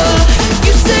fall.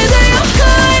 You say that you're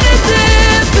kinda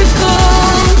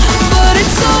difficult, but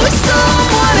it's always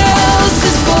someone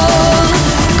else's fault.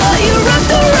 Got you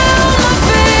wrapped around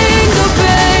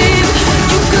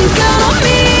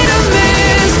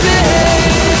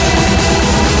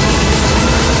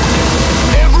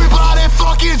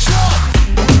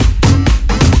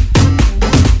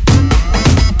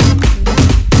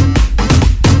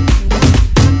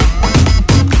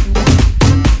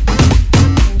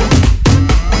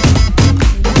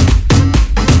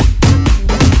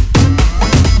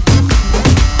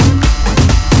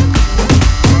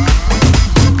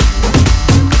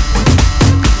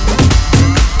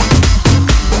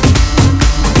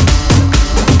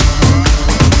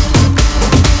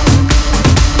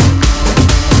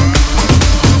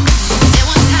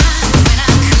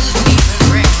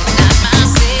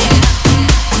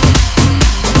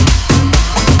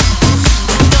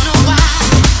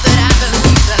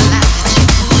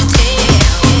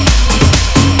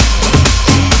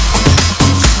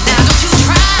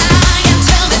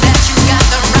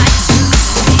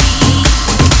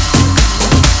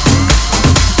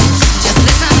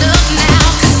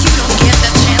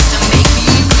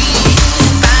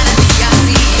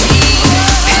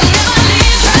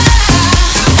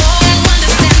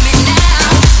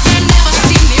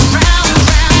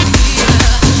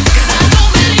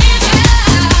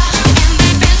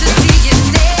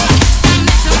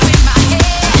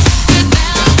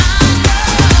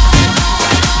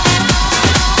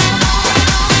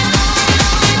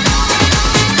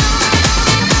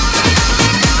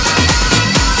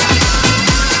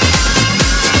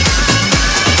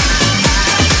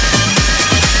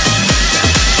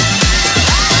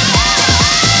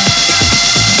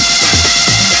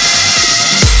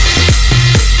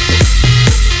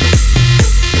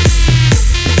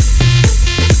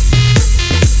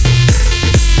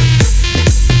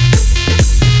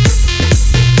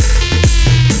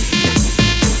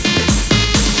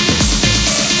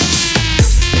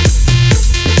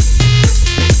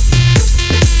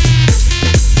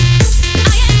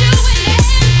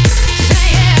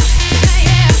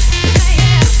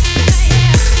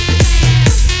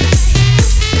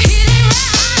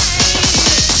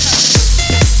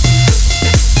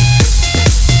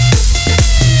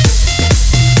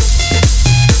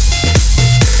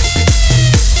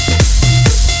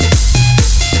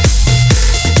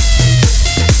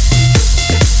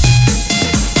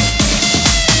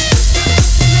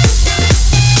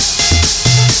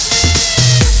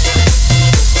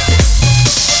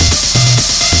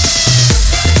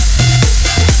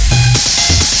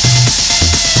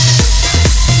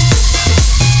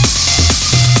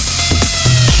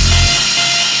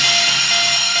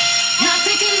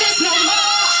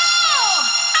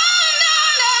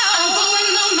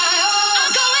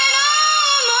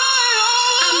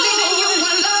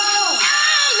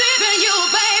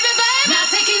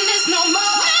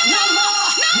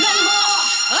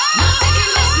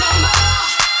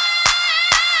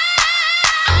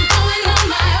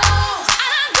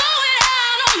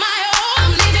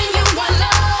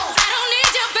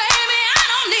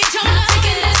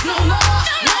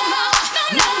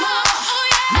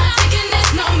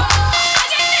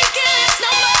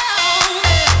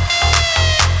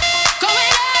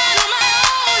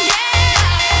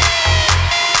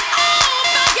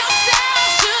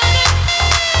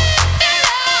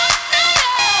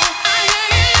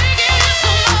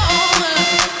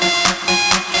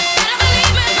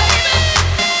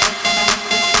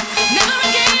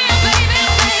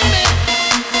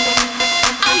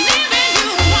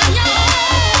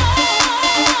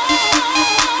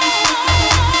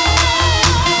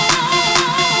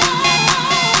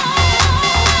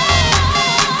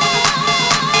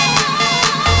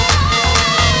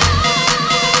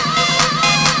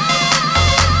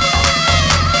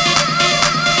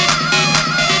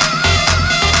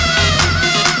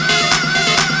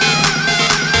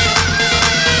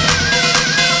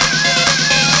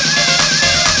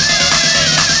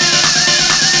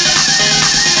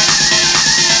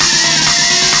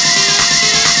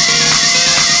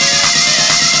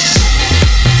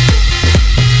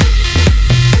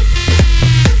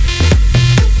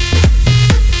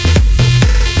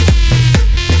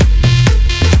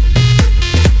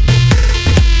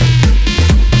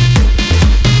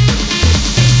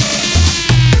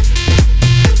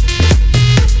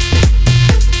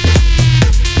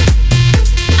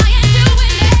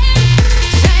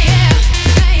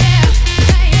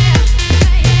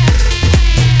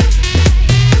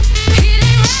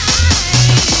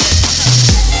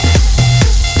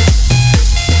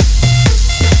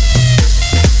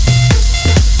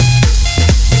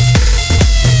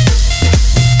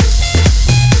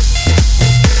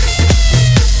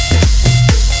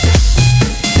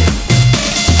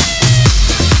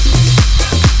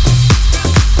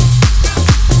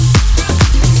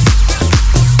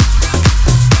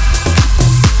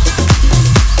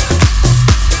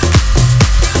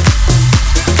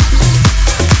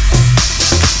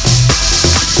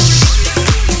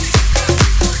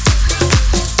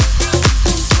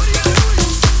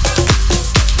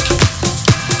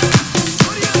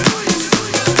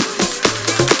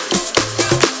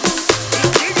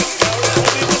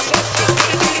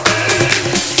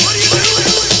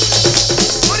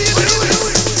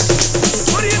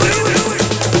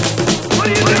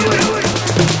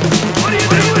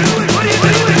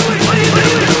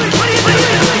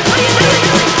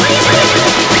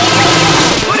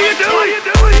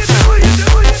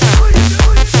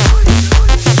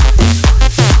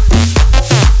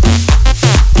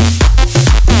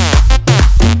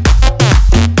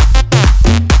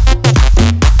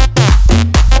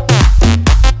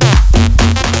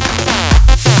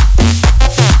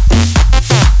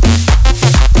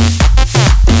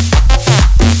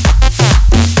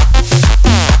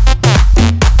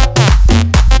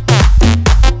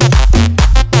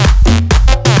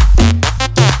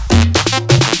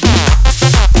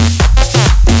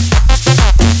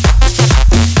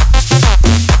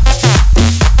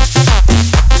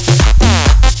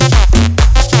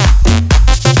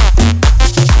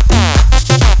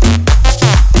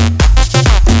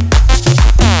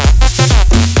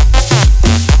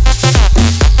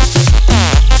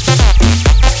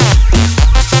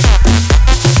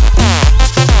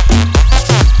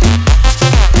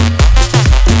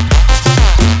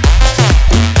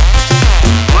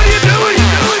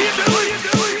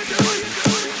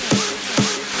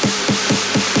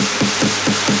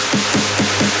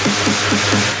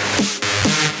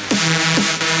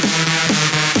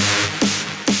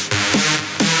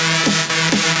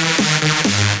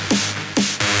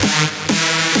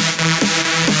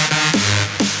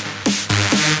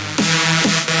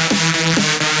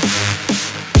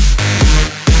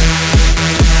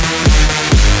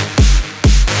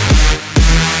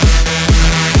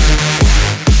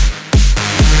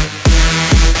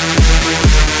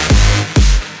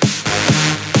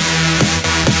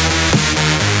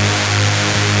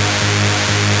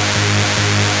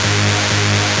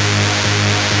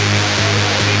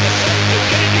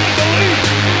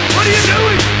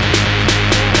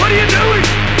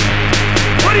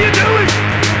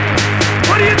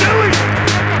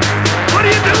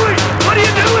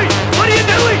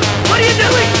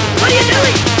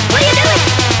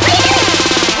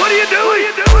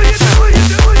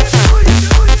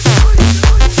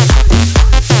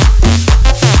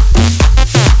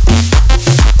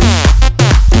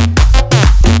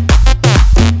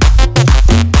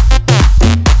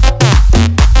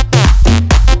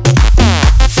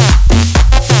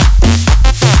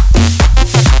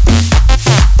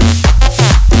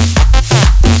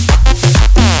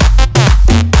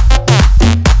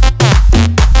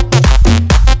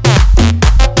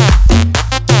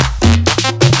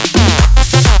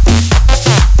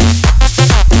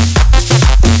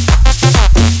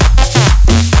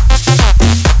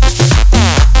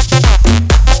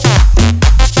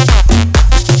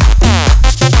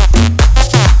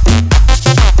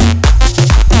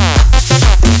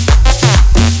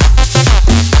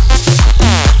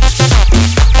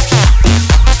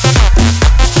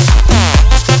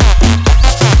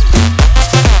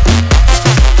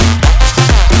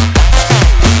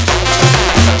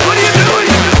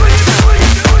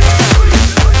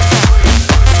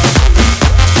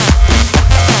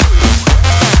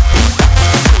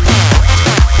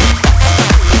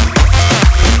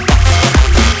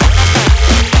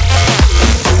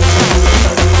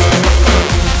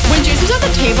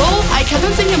table, I kept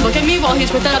on seeing him look at me while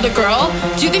he's with that other girl.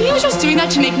 Do you think he was just doing that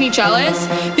to make me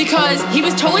jealous? Because he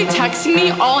was totally texting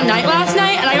me all night last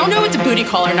night, and I don't know if it's a booty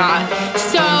call or not.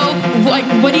 So, like,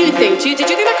 what do you think? Did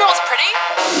you think that girl's pretty?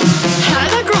 How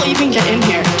did that girl even get in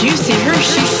here? Do you see her?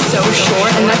 She's so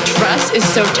short, and that dress is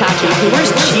so tacky. Who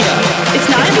wears cheetah? It's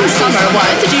not even summer.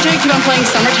 Why does the DJ keep on playing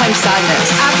Summertime Sadness?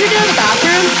 After we get out of the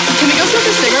bathroom, can we go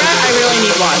smoke a cigarette? I really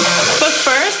need one. But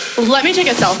first, let me take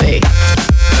a selfie.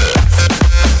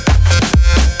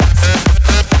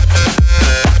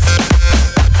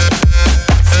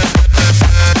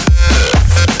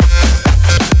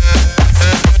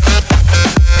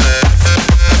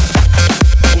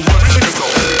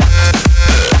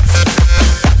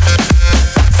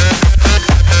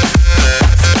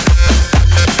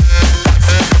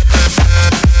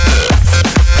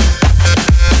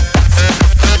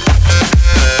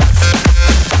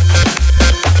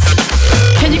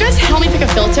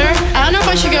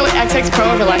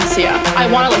 Pro or Valencia. I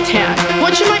want to look tan.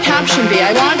 What should my caption be?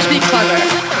 I want it to be clever.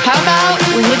 How about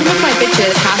living with my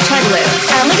bitches, #live.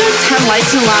 I only got 10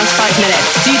 likes in the last 5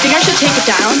 minutes. Do you think I should take it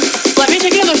down? Let me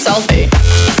take another selfie.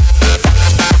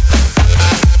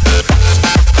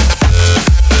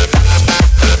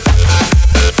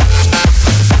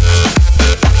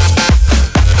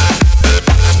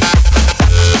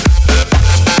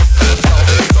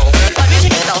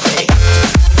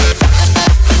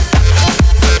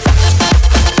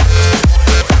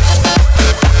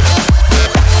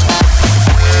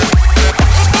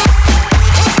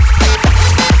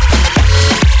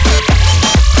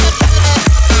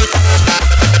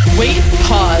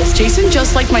 Jason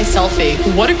just liked my selfie.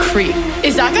 What a creep.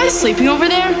 Is that guy sleeping over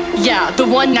there? Yeah, the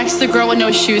one next to the girl with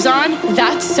no shoes on?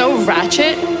 That's so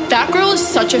ratchet. That girl is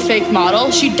such a fake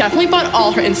model. She definitely bought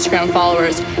all her Instagram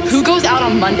followers. Who goes out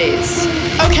on Mondays?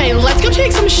 Okay, let's go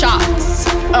take some shots.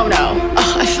 Oh no.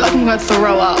 Ugh, I feel like I'm gonna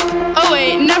throw up. Oh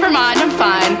wait, never mind, I'm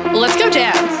fine. Let's go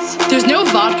dance. There's no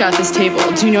vodka at this table.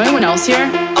 Do you know anyone else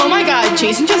here? Oh my god,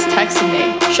 Jason just texted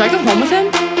me. Should I go home with him?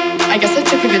 I guess I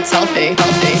took a good selfie.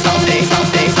 Selfie, selfie,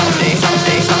 selfie, selfie,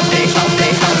 selfie, selfie,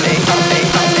 selfie, selfie, selfie, selfie,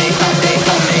 selfie,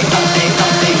 selfie, selfie,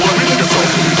 selfie.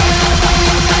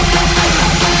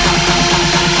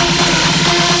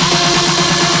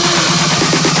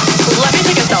 Let me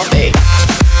take a selfie.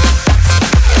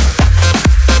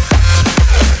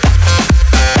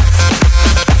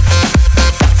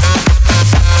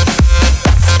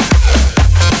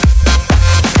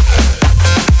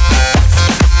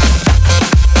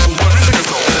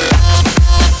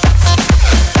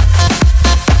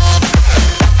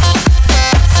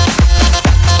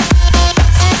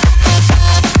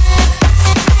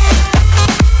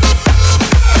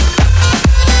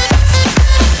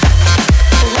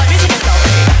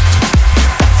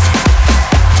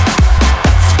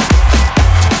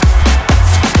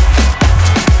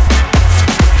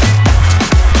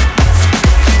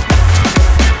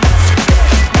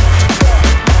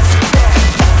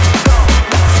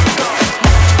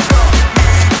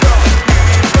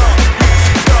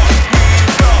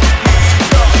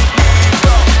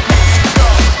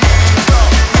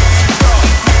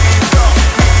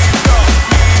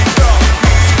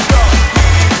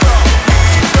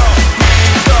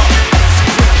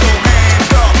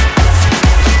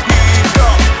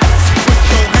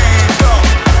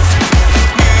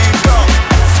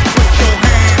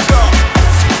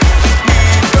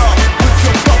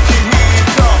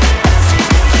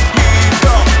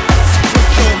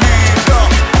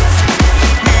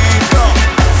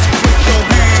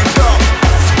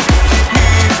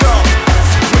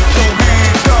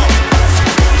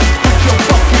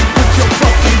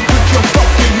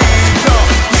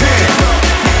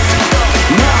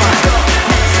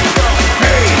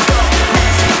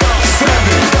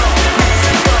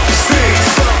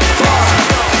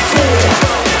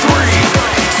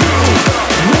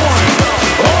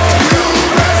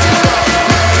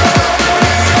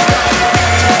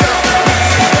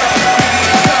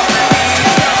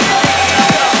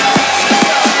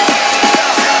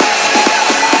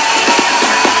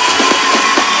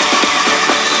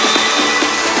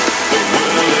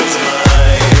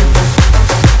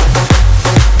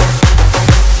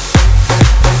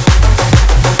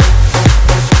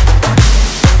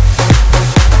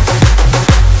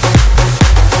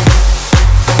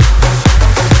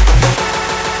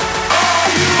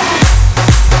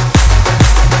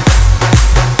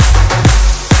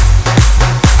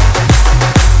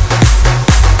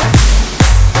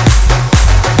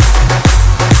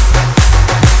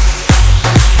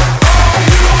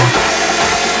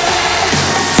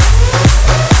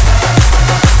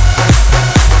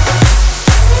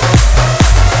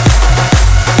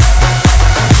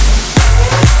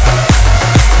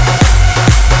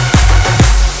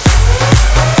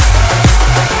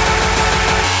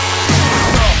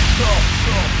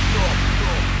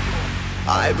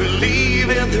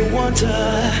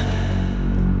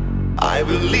 I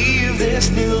believe this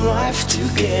new life to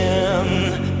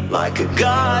gain, like a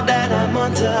god that I'm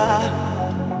under.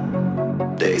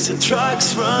 Days of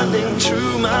drugs running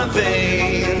through my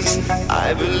veins.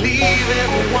 I believe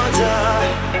in wonder.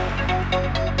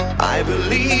 I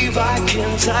believe I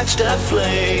can touch the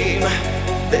flame.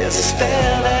 There's a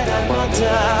spell that I'm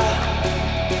under.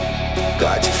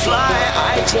 Got to fly,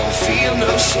 I don't feel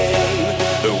no shame.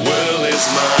 The world is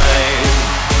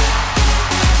mine.